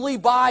idly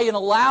by and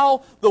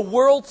allow the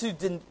world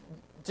to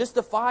just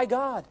defy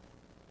God.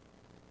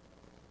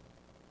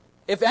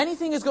 If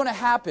anything is going to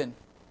happen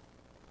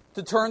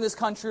to turn this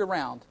country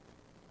around,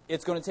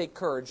 it's going to take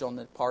courage on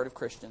the part of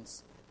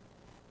Christians.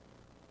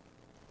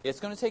 It's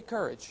going to take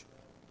courage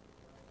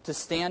to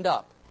stand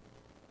up,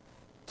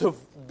 to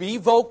be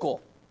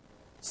vocal,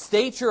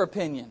 state your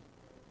opinion,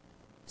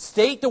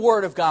 state the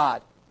Word of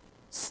God,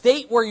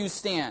 state where you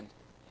stand.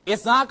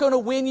 It's not going to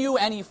win you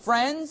any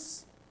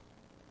friends.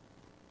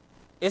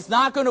 It's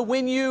not going to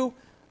win you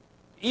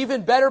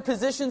even better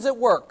positions at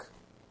work.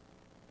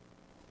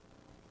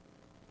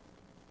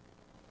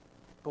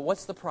 But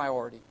what's the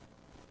priority?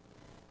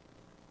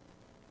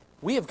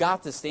 We have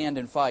got to stand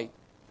and fight.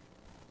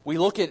 We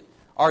look at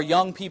our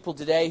young people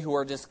today who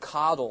are just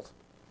coddled,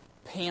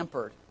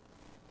 pampered,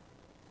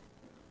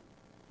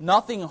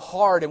 nothing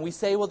hard, and we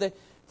say, well,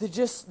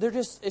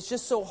 it's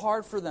just so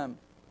hard for them.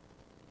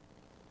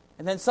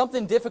 And then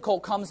something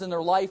difficult comes in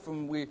their life,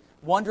 and we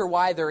wonder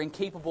why they're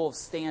incapable of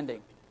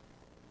standing.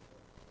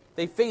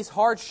 They face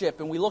hardship,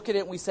 and we look at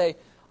it and we say,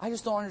 I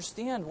just don't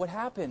understand what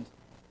happened.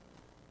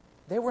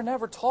 They were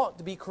never taught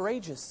to be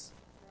courageous.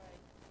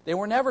 They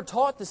were never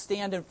taught to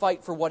stand and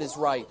fight for what is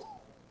right.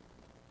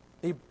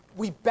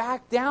 We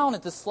back down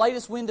at the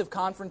slightest wind of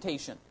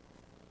confrontation.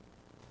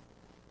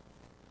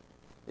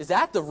 Is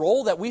that the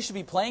role that we should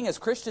be playing as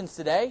Christians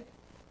today?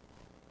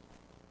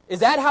 Is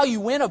that how you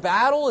win a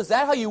battle? Is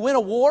that how you win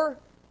a war?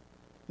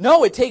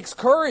 No, it takes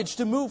courage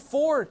to move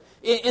forward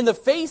in the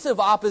face of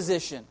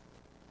opposition.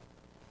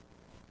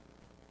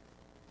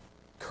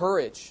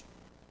 Courage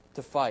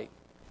to fight.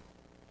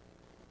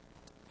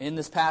 In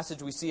this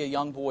passage, we see a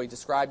young boy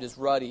described as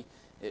ruddy,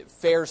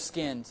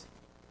 fair-skinned.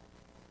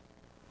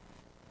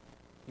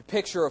 You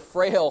picture a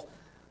frail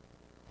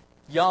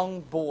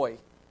young boy,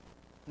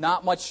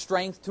 not much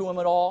strength to him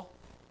at all.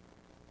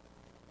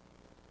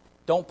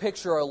 Don't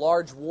picture a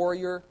large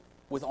warrior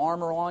with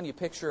armor on. You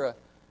picture a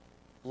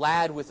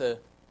lad with a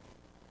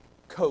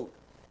coat,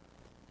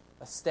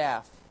 a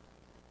staff,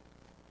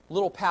 a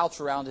little pouch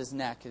around his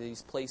neck that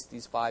he's placed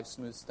these 5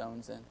 smooth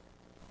stones in.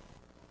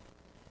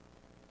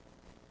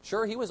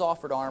 Sure, he was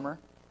offered armor.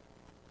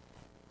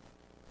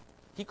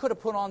 He could have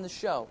put on the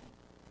show.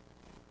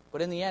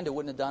 But in the end, it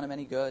wouldn't have done him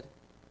any good.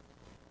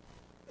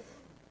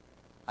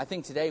 I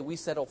think today we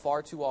settle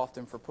far too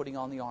often for putting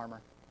on the armor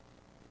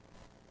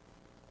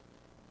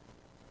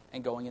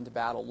and going into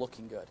battle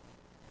looking good,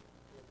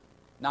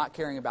 not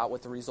caring about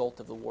what the result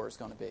of the war is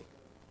going to be.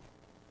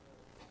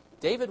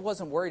 David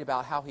wasn't worried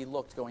about how he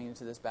looked going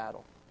into this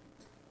battle.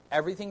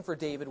 Everything for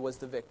David was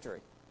the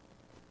victory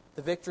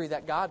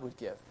that God would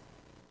give.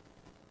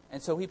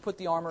 And so he put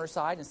the armor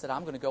aside and said,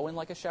 I'm going to go in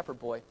like a shepherd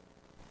boy,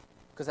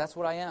 because that's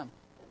what I am.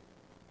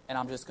 And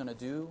I'm just going to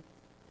do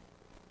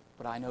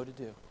what I know to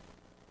do.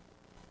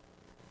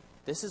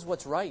 This is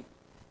what's right,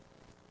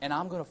 and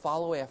I'm going to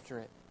follow after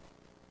it.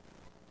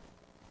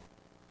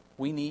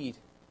 We need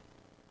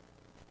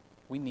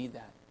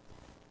that.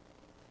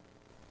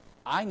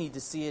 I need to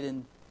see it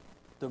in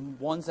the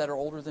ones that are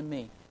older than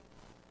me.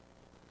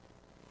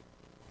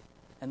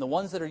 And the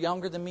ones that are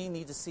younger than me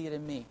need to see it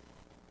in me.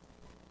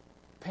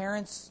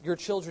 Parents, your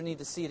children need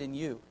to see it in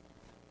you.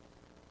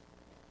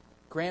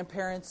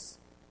 Grandparents,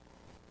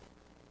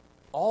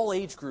 all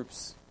age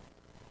groups.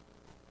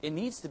 It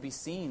needs to be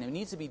seen. It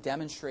needs to be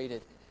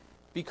demonstrated.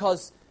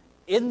 Because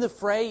in the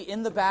fray,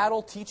 in the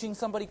battle, teaching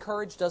somebody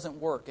courage doesn't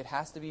work. It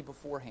has to be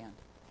beforehand.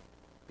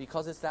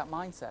 Because it's that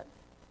mindset.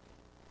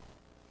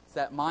 It's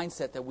that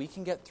mindset that we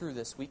can get through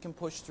this. We can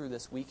push through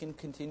this. We can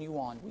continue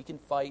on. We can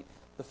fight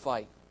the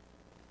fight.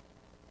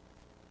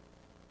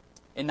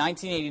 In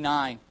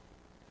 1989,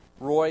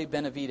 Roy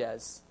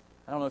Benavidez.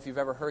 I don't know if you've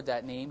ever heard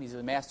that name. He's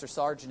a master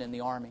sergeant in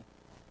the Army.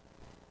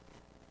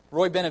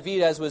 Roy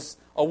Benavidez was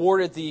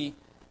awarded the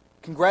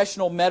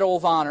Congressional Medal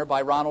of Honor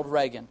by Ronald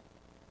Reagan.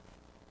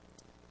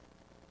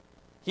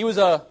 He was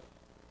a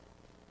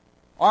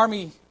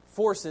Army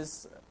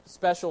Forces,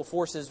 Special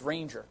Forces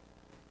Ranger.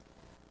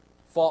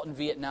 Fought in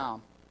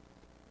Vietnam.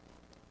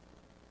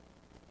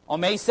 On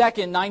May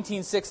 2nd,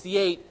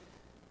 1968,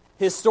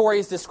 his story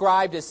is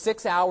described as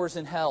 6 hours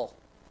in hell.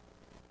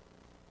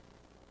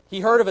 He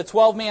heard of a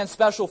 12-man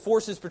Special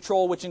Forces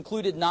patrol, which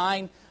included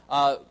 9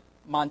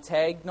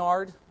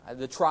 Montagnard,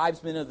 the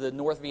tribesmen of the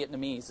North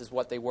Vietnamese is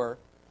what they were.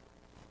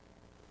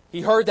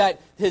 He heard that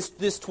this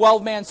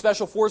 12-man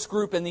special force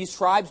group and these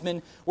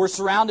tribesmen were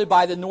surrounded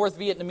by the North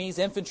Vietnamese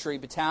infantry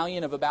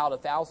battalion of about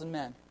 1,000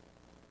 men.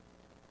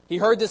 He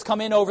heard this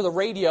come in over the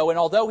radio, and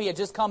although he had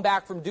just come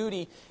back from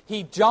duty,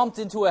 he jumped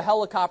into a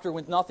helicopter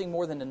with nothing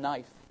more than a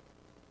knife.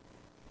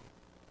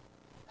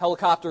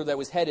 Helicopter that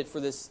was headed for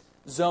this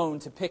zone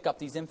to pick up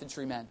these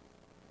infantrymen.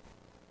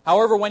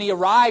 However, when he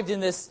arrived in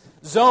this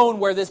zone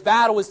where this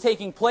battle was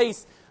taking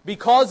place,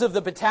 because of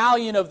the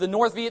battalion of the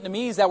North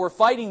Vietnamese that were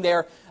fighting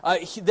there,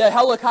 the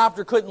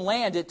helicopter couldn't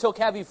land. It took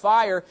heavy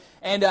fire,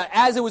 and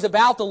as it was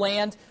about to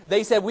land,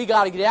 they said, "We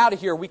got to get out of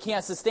here. We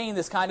can't sustain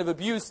this kind of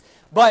abuse."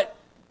 But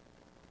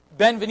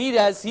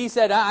Benvenidez, he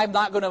said, "I'm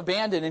not going to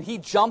abandon," and he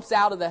jumps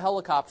out of the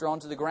helicopter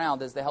onto the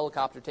ground as the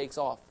helicopter takes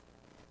off.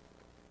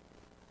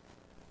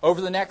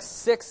 Over the next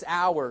 6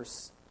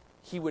 hours,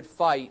 he would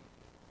fight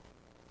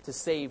to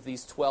save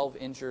these 12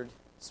 injured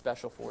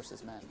Special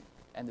Forces men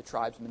and the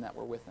tribesmen that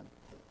were with him.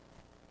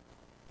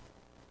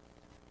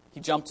 He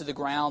jumped to the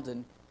ground,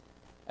 and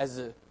as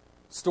the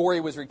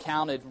story was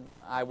recounted,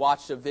 I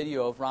watched a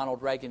video of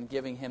Ronald Reagan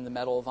giving him the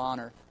Medal of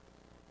Honor.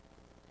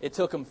 It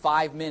took him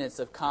 5 minutes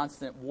of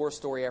constant war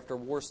story after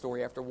war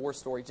story after war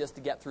story just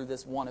to get through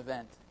this one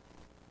event.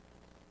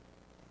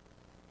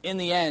 In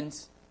the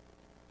end,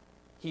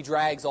 he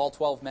drags all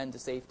 12 men to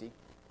safety.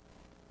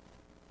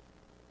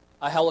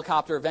 A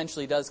helicopter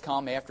eventually does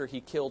come after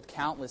he killed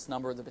countless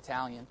number of the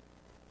battalion,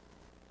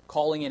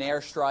 calling in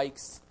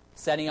airstrikes,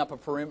 setting up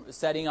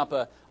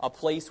a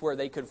place where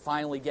they could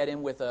finally get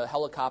in with a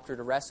helicopter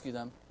to rescue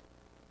them.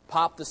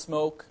 Popped the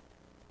smoke.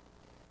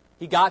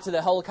 He got to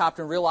the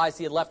helicopter and realized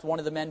he had left one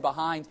of the men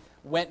behind,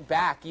 went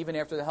back even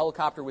after the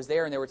helicopter was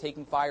there and they were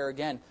taking fire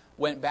again,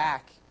 went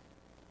back,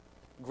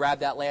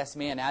 grabbed that last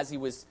man. As he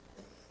was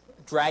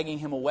dragging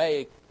him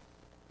away,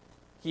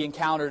 he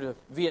encountered a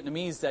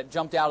Vietnamese that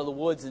jumped out of the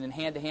woods and in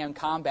hand-to-hand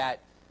combat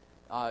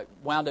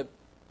wound up,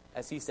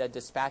 as he said,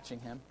 dispatching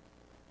him,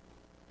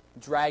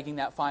 dragging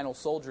that final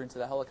soldier into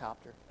the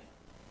helicopter.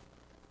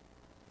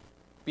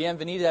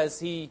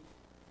 Benvenidez, he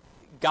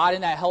got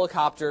in that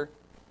helicopter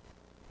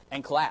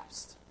and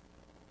collapsed.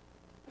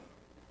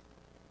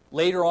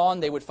 Later on,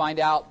 they would find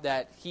out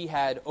that he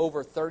had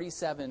over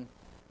 37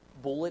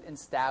 bullet and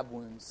stab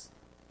wounds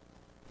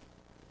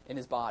in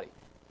his body.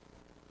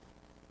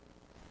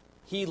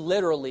 He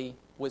literally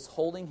was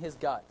holding his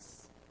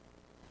guts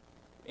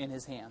in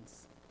his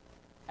hands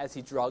as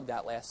he dragged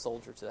that last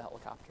soldier to the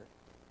helicopter.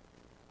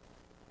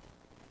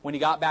 When he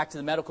got back to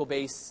the medical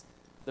base,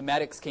 the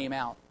medics came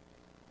out,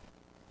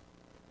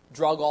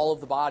 drug all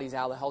of the bodies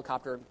out of the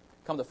helicopter.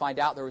 Come to find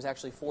out, there was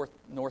actually 4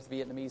 North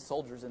Vietnamese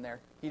soldiers in there.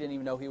 He didn't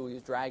even know who he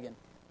was dragging.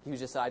 He was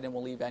just said, "I didn't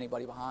want to leave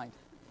anybody behind."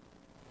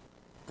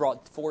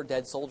 Brought 4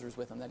 dead soldiers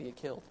with him that he had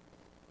killed.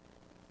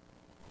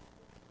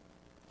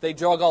 They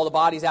drug all the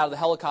bodies out of the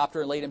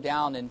helicopter and laid him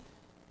down, and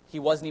he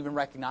wasn't even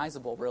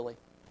recognizable, really.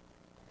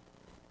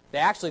 They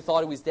actually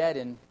thought he was dead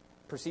and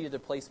proceeded to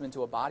place him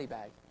into a body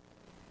bag.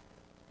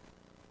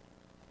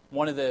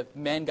 One of the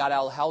men got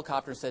out of the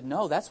helicopter and said,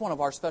 "No, that's one of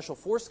our special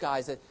force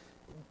guys.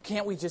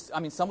 Can't we just,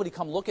 somebody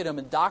come look at him."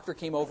 And the doctor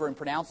came over and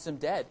pronounced him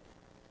dead.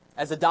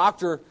 As the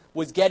doctor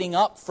was getting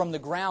up from the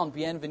ground,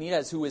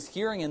 Benvenidez, who was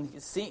hearing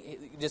and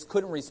seeing, just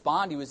couldn't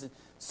respond. He was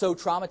so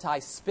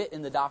traumatized, spit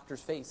in the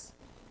doctor's face.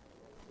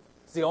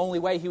 It's the only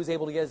way he was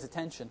able to get his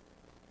attention.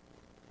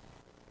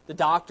 The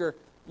doctor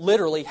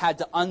literally had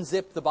to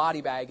unzip the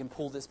body bag and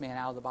pull this man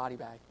out of the body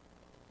bag.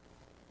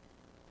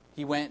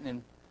 He went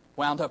and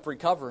wound up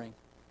recovering.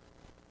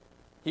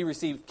 He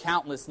received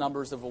countless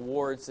numbers of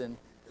awards and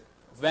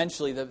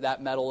eventually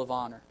that Medal of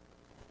Honor.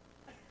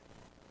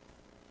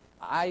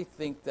 I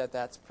think that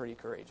that's pretty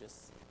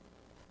courageous.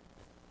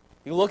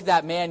 You look at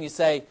that man, you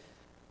say,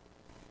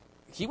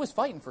 he was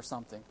fighting for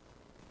something.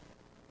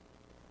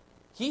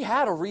 He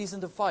had a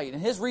reason to fight,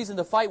 and his reason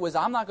to fight was,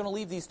 "I'm not going to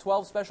leave these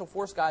 12 Special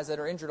Force guys that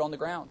are injured on the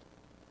ground.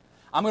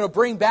 I'm going to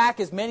bring back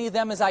as many of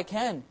them as I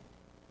can."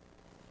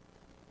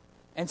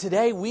 And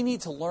today we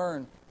need to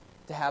learn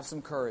to have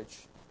some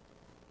courage.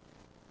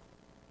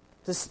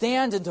 To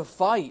stand and to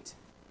fight.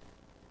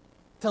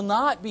 To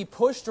not be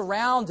pushed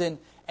around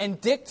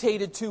and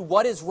dictated to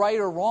what is right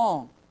or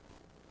wrong.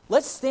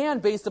 Let's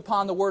stand based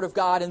upon the Word of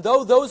God. And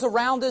though those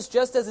around us,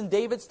 just as in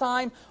David's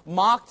time,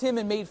 mocked him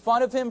and made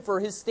fun of him for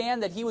his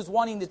stand that he was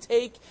wanting to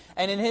take,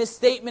 and in his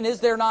statement,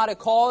 "Is there not a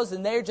cause?"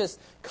 and they're just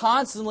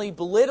constantly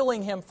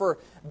belittling him for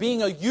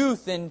being a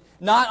youth and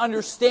not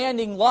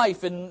understanding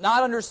life and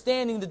not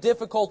understanding the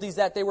difficulties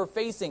that they were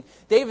facing.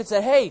 David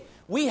said, "Hey,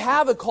 we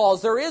have a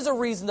cause. There is a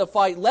reason to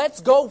fight. Let's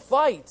go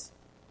fight."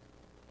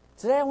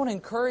 Today I want to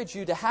encourage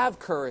you to have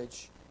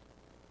courage.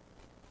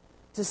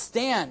 To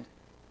stand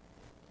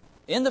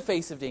in the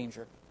face of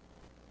danger.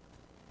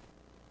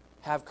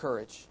 Have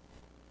courage.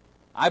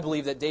 I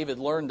believe that David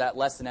learned that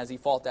lesson as he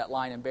fought that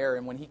lion and bear,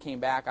 and when he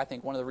came back, I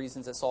think one of the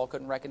reasons that Saul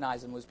couldn't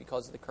recognize him was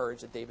because of the courage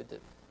that David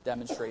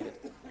demonstrated.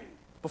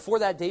 Before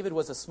that, David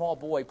was a small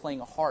boy playing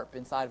a harp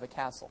inside of a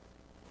castle.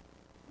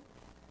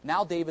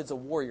 Now David's a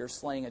warrior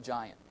slaying a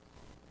giant.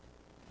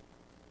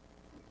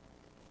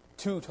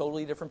 2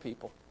 totally different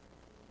people.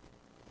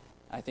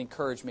 I think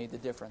courage made the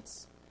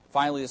difference.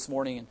 Finally this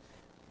morning, and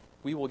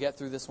we will get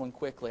through this one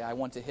quickly, I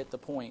want to hit the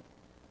point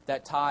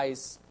that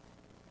ties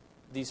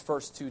these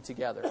first two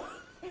together.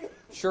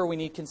 Sure, we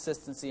need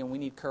consistency and we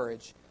need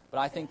courage, but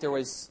I think there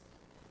was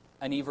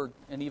an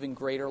even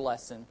greater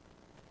lesson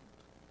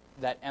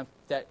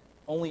that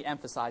only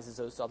emphasizes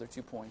those other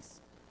 2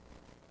 points,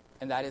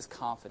 and that is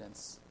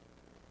confidence.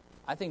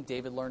 I think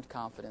David learned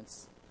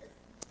confidence.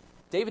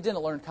 David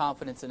didn't learn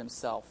confidence in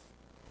himself.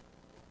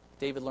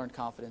 David learned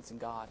confidence in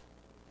God.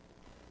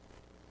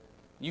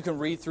 You can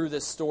read through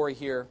this story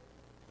here,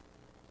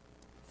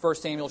 1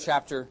 Samuel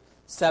chapter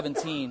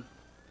 17,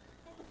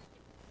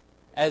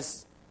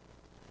 as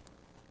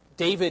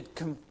David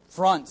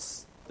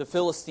confronts the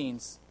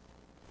Philistines.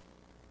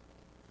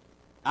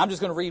 I'm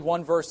just going to read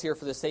one verse here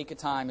for the sake of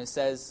time. It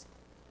says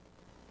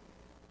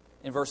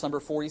in verse number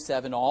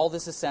 47, "All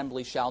this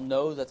assembly shall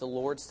know that the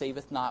Lord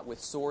saveth not with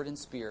sword and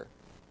spear.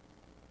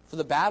 For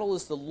the battle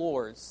is the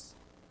Lord's,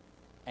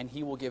 and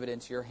He will give it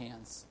into your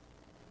hands."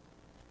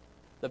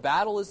 The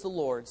battle is the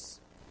Lord's,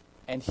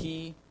 and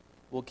He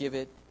will give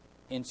it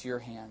into your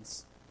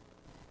hands.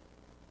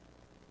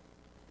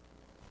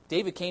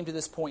 David came to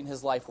this point in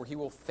his life where he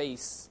will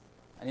face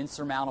an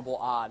insurmountable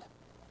odd.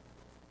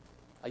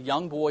 A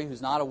young boy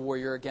who's not a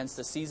warrior against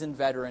a seasoned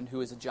veteran who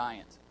is a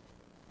giant.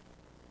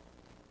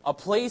 A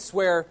place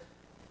where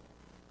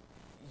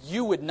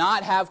you would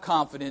not have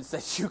confidence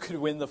that you could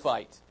win the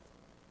fight.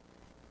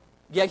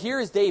 Yet here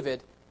is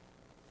David.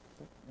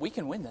 We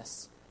can win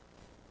this.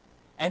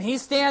 And he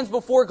stands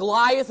before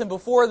Goliath and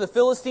before the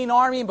Philistine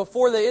army and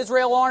before the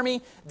Israel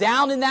army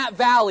down in that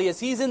valley, as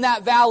he's in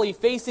that valley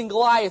facing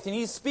Goliath, and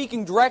he's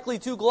speaking directly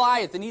to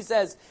Goliath, and he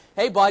says,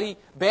 "Hey buddy,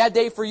 bad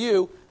day for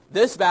you.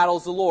 This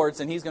battle's the Lord's,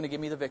 and He's going to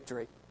give me the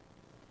victory."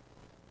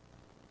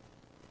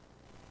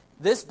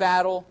 This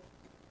battle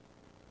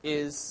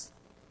is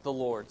the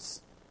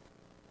Lord's.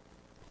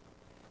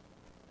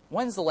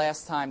 When's the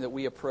last time that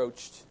we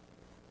approached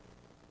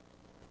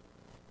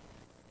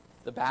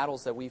the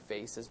battles that we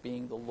face as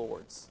being the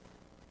Lord's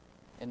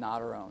and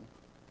not our own?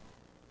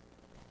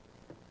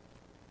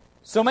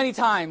 So many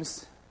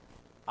times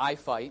I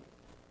fight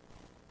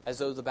as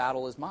though the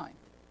battle is mine,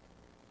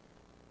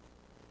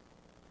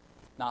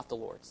 not the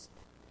Lord's.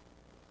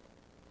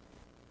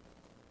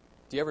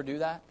 Do you ever do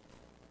that?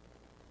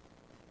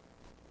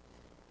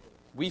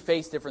 We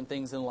face different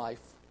things in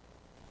life.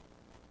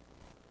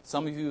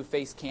 Some of you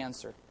face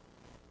cancer.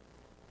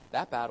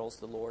 That battle's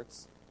the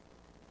Lord's.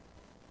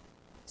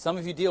 Some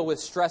of you deal with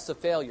stress of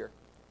failure.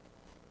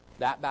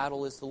 That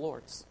battle is the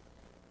Lord's.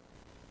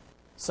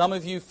 Some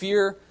of you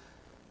fear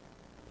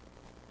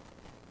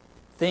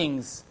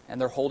things and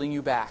they're holding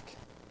you back.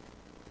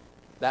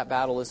 That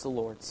battle is the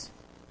Lord's.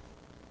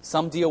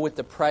 Some deal with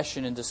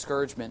depression and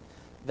discouragement.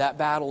 That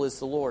battle is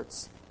the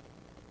Lord's.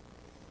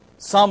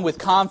 Some with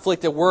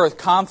conflict at work,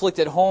 conflict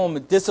at home,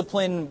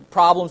 discipline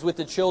problems with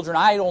the children.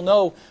 I don't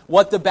know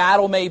what the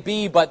battle may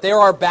be, but there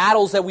are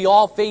battles that we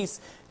all face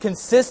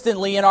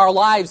consistently in our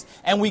lives,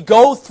 and we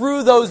go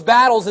through those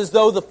battles as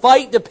though the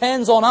fight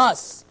depends on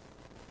us.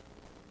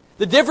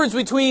 The difference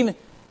between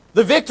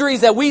the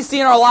victories that we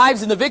see in our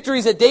lives and the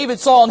victories that David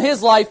saw in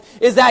his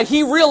life is that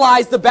he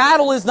realized the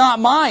battle is not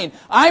mine.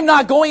 I'm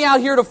not going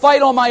out here to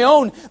fight on my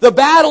own. The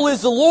battle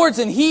is the Lord's,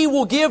 and He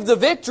will give the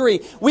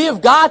victory. We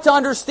have got to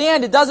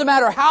understand it doesn't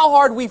matter how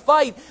hard we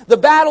fight, the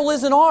battle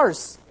isn't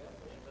ours.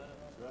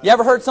 You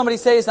ever heard somebody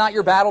say it's not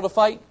your battle to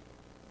fight?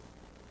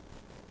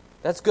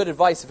 That's good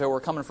advice if it were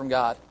coming from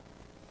God.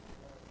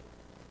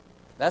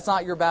 That's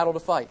not your battle to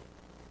fight.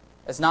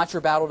 It's not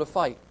your battle to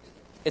fight.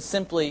 It's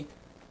simply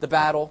the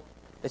battle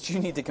that you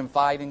need to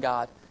confide in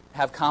God,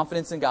 have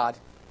confidence in God.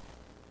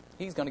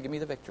 He's going to give me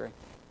the victory.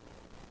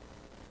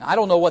 Now, I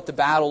don't know what the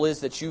battle is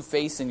that you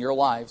face in your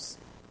lives,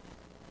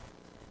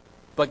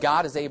 but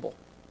God is able.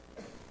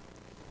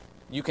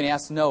 You can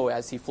ask Noah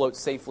as he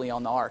floats safely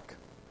on the ark.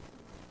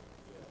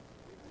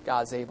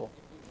 God's able.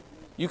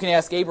 You can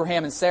ask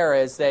Abraham and Sarah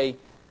as they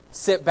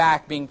sit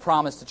back being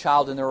promised a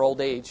child in their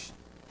old age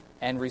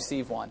and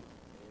receive one.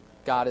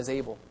 God is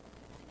able.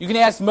 You can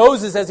ask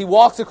Moses as he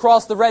walks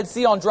across the Red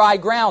Sea on dry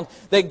ground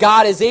that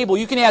God is able.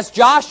 You can ask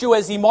Joshua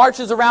as he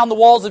marches around the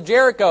walls of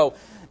Jericho.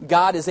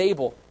 God is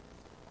able.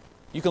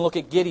 You can look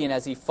at Gideon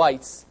as he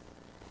fights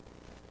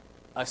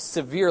a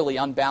severely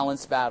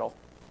unbalanced battle.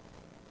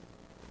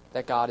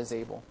 That God is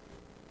able.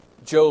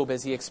 Job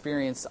as he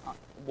experienced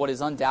what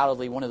is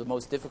undoubtedly one of the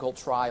most difficult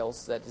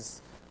trials that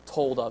is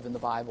told of in the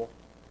Bible.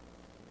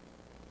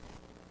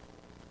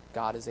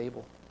 God is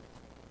able.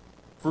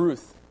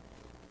 Ruth.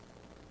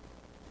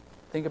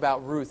 Think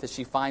about Ruth as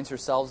she finds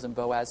herself in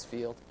Boaz's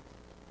field.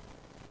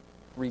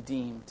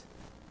 Redeemed.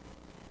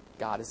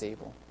 God is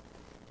able.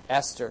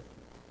 Esther.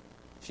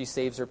 She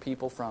saves her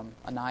people from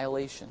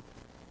annihilation.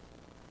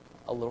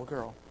 A little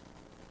girl.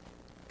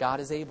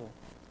 God is able.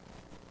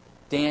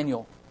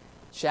 Daniel.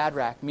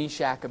 Shadrach,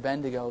 Meshach,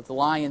 Abednego. The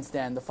lion's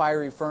den. The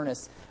fiery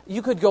furnace.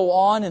 You could go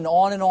on and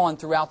on and on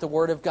throughout the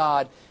Word of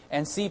God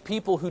and see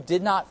people who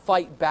did not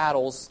fight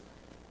battles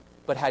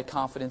but had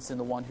confidence in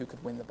the one who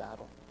could win the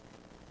battle.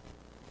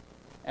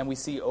 And we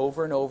see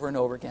over and over and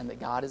over again that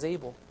God is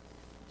able.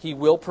 He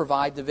will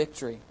provide the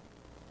victory.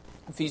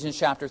 Ephesians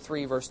chapter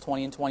 3, verse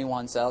 20 and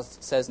 21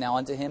 says, Now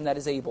unto him that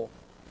is able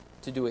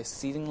to do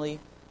exceedingly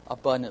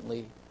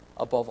abundantly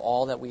above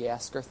all that we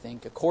ask or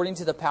think, according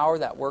to the power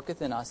that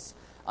worketh in us,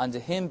 unto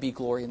him be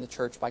glory in the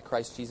church by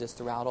Christ Jesus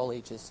throughout all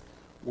ages,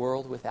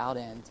 world without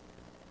end.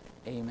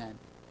 Amen.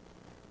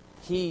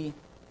 He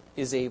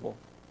is able.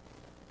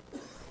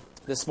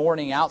 This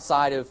morning,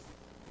 outside of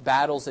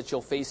battles that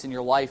you'll face in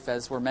your life,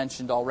 as were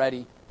mentioned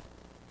already,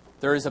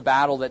 there is a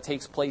battle that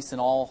takes place in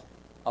all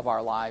of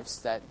our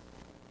lives that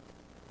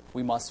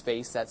we must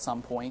face at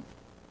some point.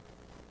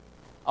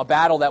 A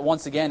battle that,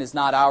 once again, is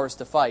not ours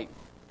to fight.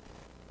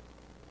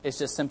 It's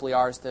just simply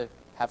ours to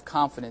have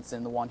confidence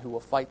in the one who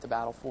will fight the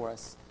battle for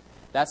us.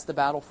 That's the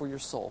battle for your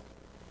soul.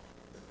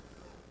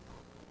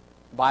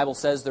 The Bible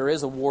says there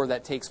is a war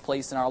that takes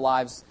place in our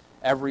lives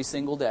every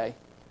single day.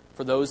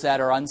 For those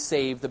that are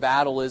unsaved, the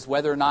battle is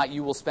whether or not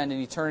you will spend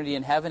an eternity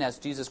in heaven as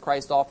Jesus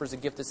Christ offers a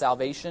gift of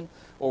salvation,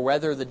 or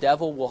whether the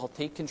devil will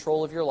take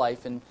control of your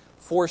life and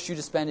force you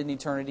to spend an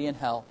eternity in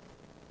hell.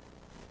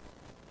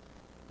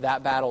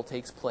 That battle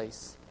takes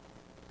place.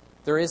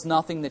 There is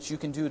nothing that you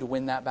can do to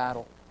win that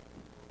battle.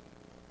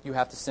 You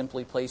have to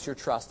simply place your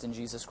trust in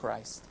Jesus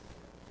Christ.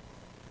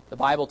 The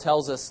Bible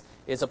tells us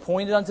it's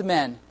appointed unto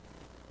men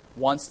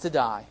once to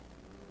die,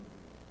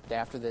 but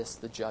after this,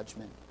 the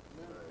judgment.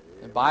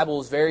 The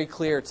Bible is very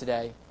clear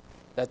today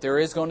that there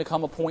is going to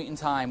come a point in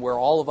time where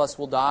all of us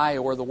will die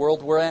or the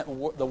world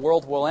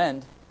will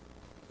end.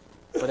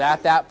 But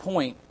at that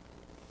point,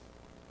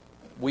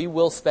 we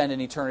will spend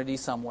an eternity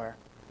somewhere.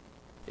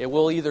 It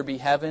will either be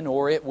heaven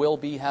or it will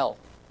be hell.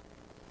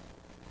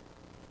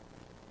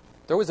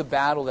 There was a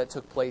battle that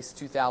took place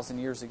 2,000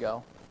 years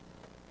ago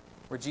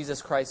where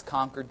Jesus Christ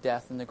conquered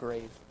death and the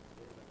grave,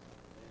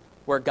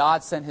 where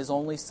God sent His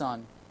only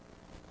Son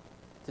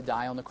to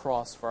die on the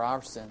cross for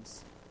our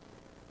sins,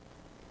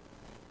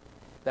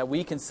 that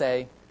we can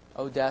say,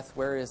 O death,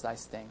 where is thy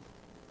sting?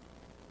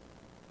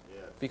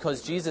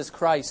 Because Jesus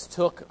Christ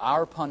took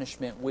our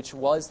punishment, which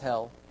was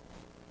hell,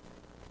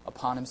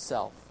 upon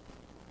Himself.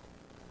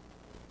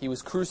 He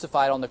was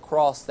crucified on the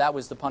cross. That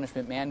was the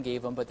punishment man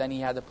gave Him, but then He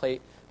had to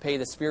pay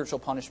the spiritual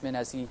punishment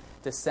as He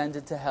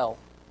descended to hell.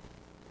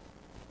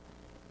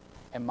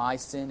 And my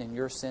sin and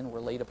your sin were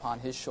laid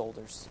upon His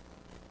shoulders.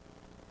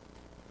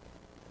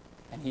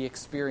 And He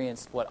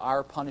experienced what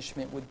our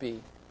punishment would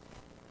be.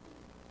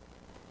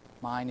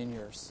 Mine and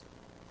yours.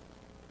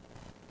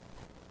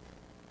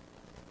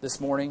 This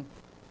morning,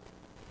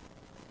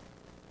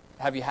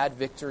 have you had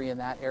victory in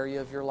that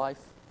area of your life?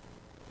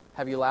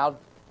 Have you allowed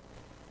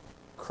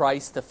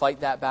Christ to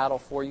fight that battle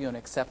for you and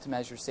accept Him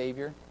as your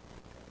Savior?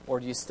 Or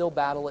do you still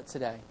battle it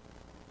today?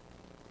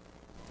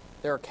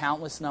 There are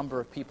countless number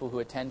of people who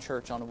attend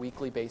church on a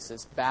weekly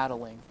basis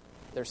battling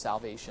their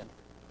salvation.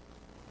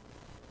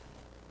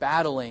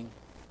 Battling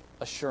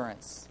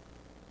assurance.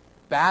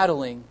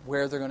 Battling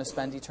where they're going to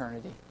spend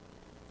eternity.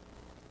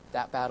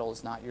 That battle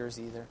is not yours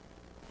either.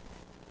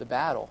 The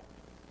battle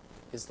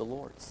is the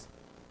Lord's.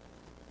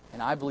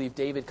 And I believe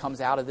David comes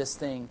out of this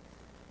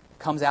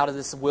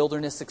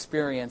wilderness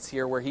experience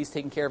here where he's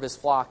taking care of his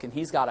flock, and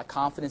he's got a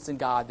confidence in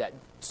God that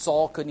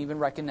Saul couldn't even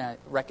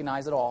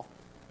recognize at all.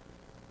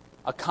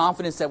 A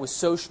confidence that was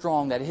so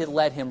strong that it had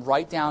led him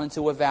right down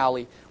into a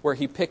valley where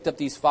he picked up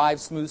these 5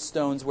 smooth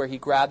stones, where he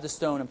grabbed the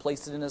stone and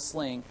placed it in a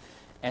sling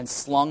and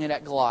slung it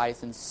at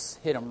Goliath and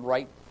hit him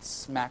right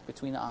smack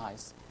between the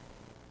eyes.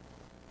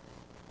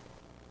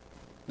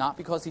 Not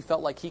because he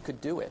felt like he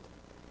could do it,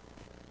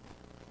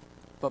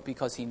 but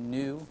because he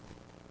knew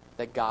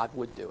that God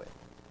would do it.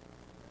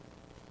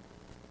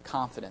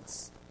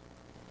 Confidence.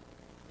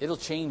 It'll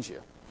change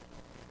you.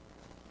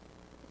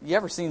 You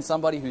ever seen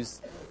somebody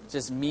who's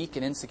just meek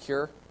and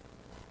insecure?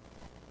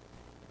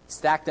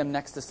 Stack them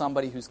next to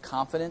somebody who's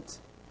confident.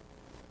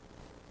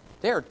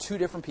 They are 2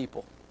 different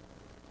people.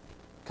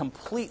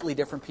 Completely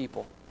different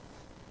people.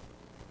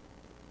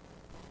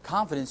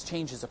 Confidence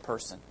changes a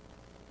person.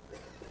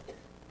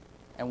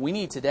 And we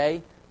need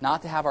today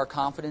not to have our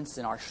confidence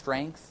in our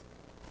strength,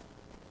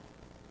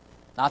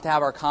 not to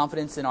have our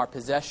confidence in our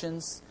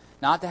possessions,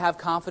 not to have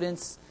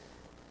confidence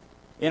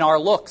in our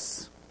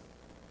looks,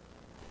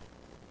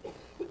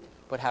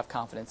 but have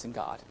confidence in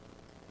God.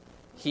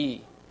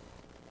 He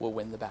will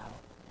win the battle.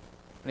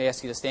 I'm going to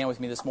ask you to stand with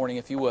me this morning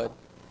if you would.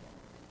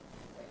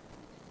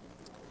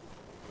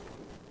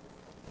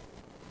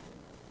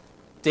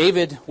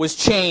 David was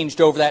changed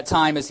over that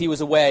time as he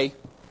was away.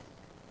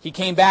 He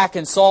came back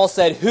and Saul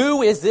said,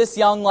 "Who is this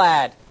young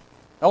lad?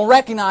 I don't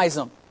recognize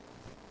him."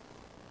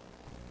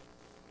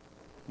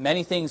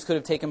 Many things could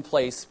have taken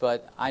place,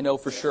 but I know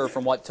for sure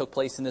from what took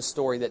place in this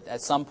story that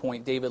at some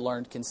point David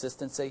learned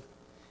consistency.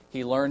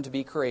 He learned to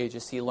be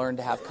courageous. He learned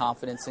to have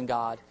confidence in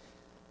God.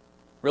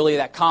 Really,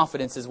 that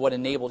confidence is what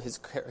enabled his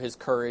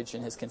courage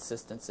and his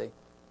consistency.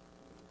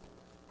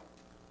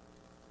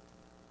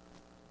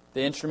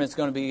 The instrument's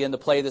going to begin to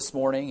play this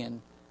morning,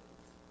 and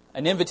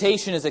an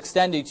invitation is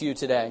extended to you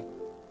today.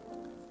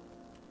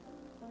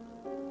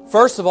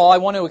 First of all, I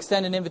want to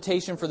extend an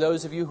invitation for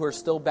those of you who are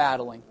still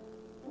battling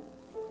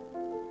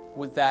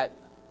with that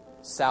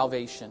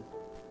salvation,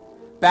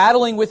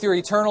 battling with your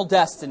eternal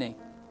destiny.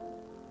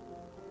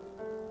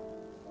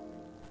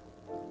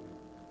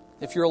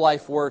 If your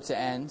life were to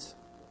end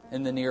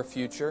in the near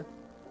future,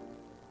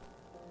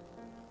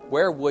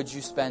 where would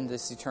you spend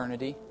this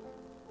eternity?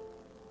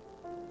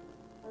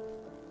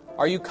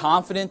 Are you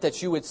confident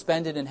that you would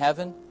spend it in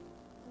heaven?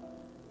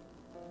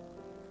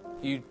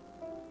 Are you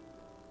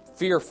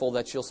fearful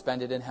that you'll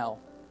spend it in hell?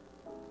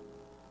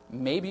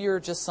 Maybe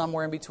you're just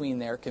somewhere in between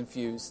there,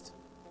 confused.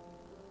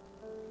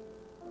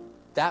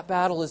 That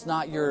battle is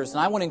not yours. And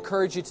I want to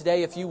encourage you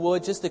today, if you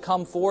would, just to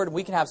come forward and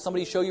we can have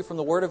somebody show you from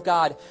the Word of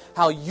God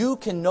how you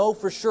can know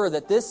for sure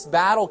that this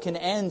battle can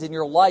end in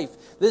your life.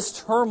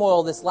 This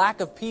turmoil, this lack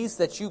of peace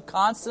that you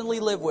constantly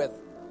live with,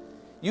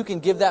 you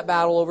can give that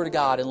battle over to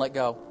God and let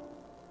go.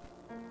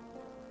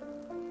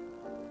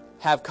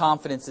 Have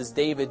confidence as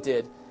David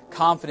did.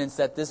 Confidence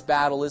that this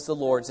battle is the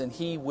Lord's and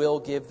He will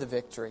give the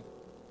victory.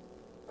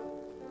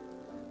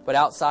 But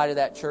outside of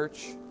that,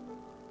 church,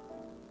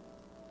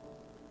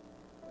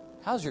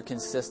 how's your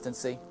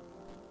consistency?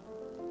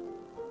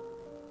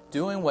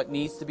 Doing what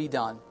needs to be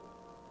done.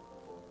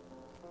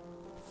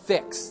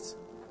 Fixed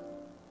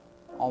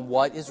on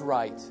what is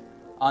right.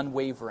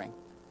 Unwavering.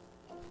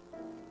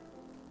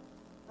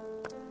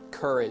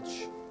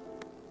 Courage.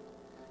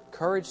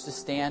 Courage to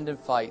stand and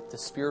fight the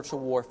spiritual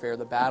warfare,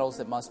 the battles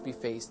that must be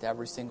faced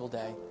every single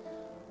day.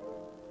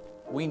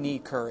 We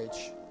need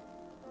courage.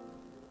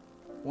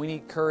 We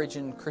need courage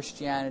in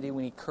Christianity.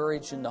 We need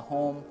courage in the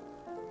home.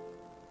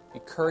 We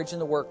need courage in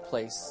the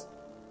workplace.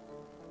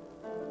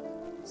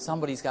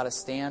 Somebody's got to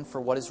stand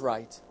for what is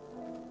right.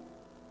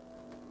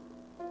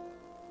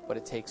 But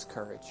it takes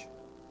courage.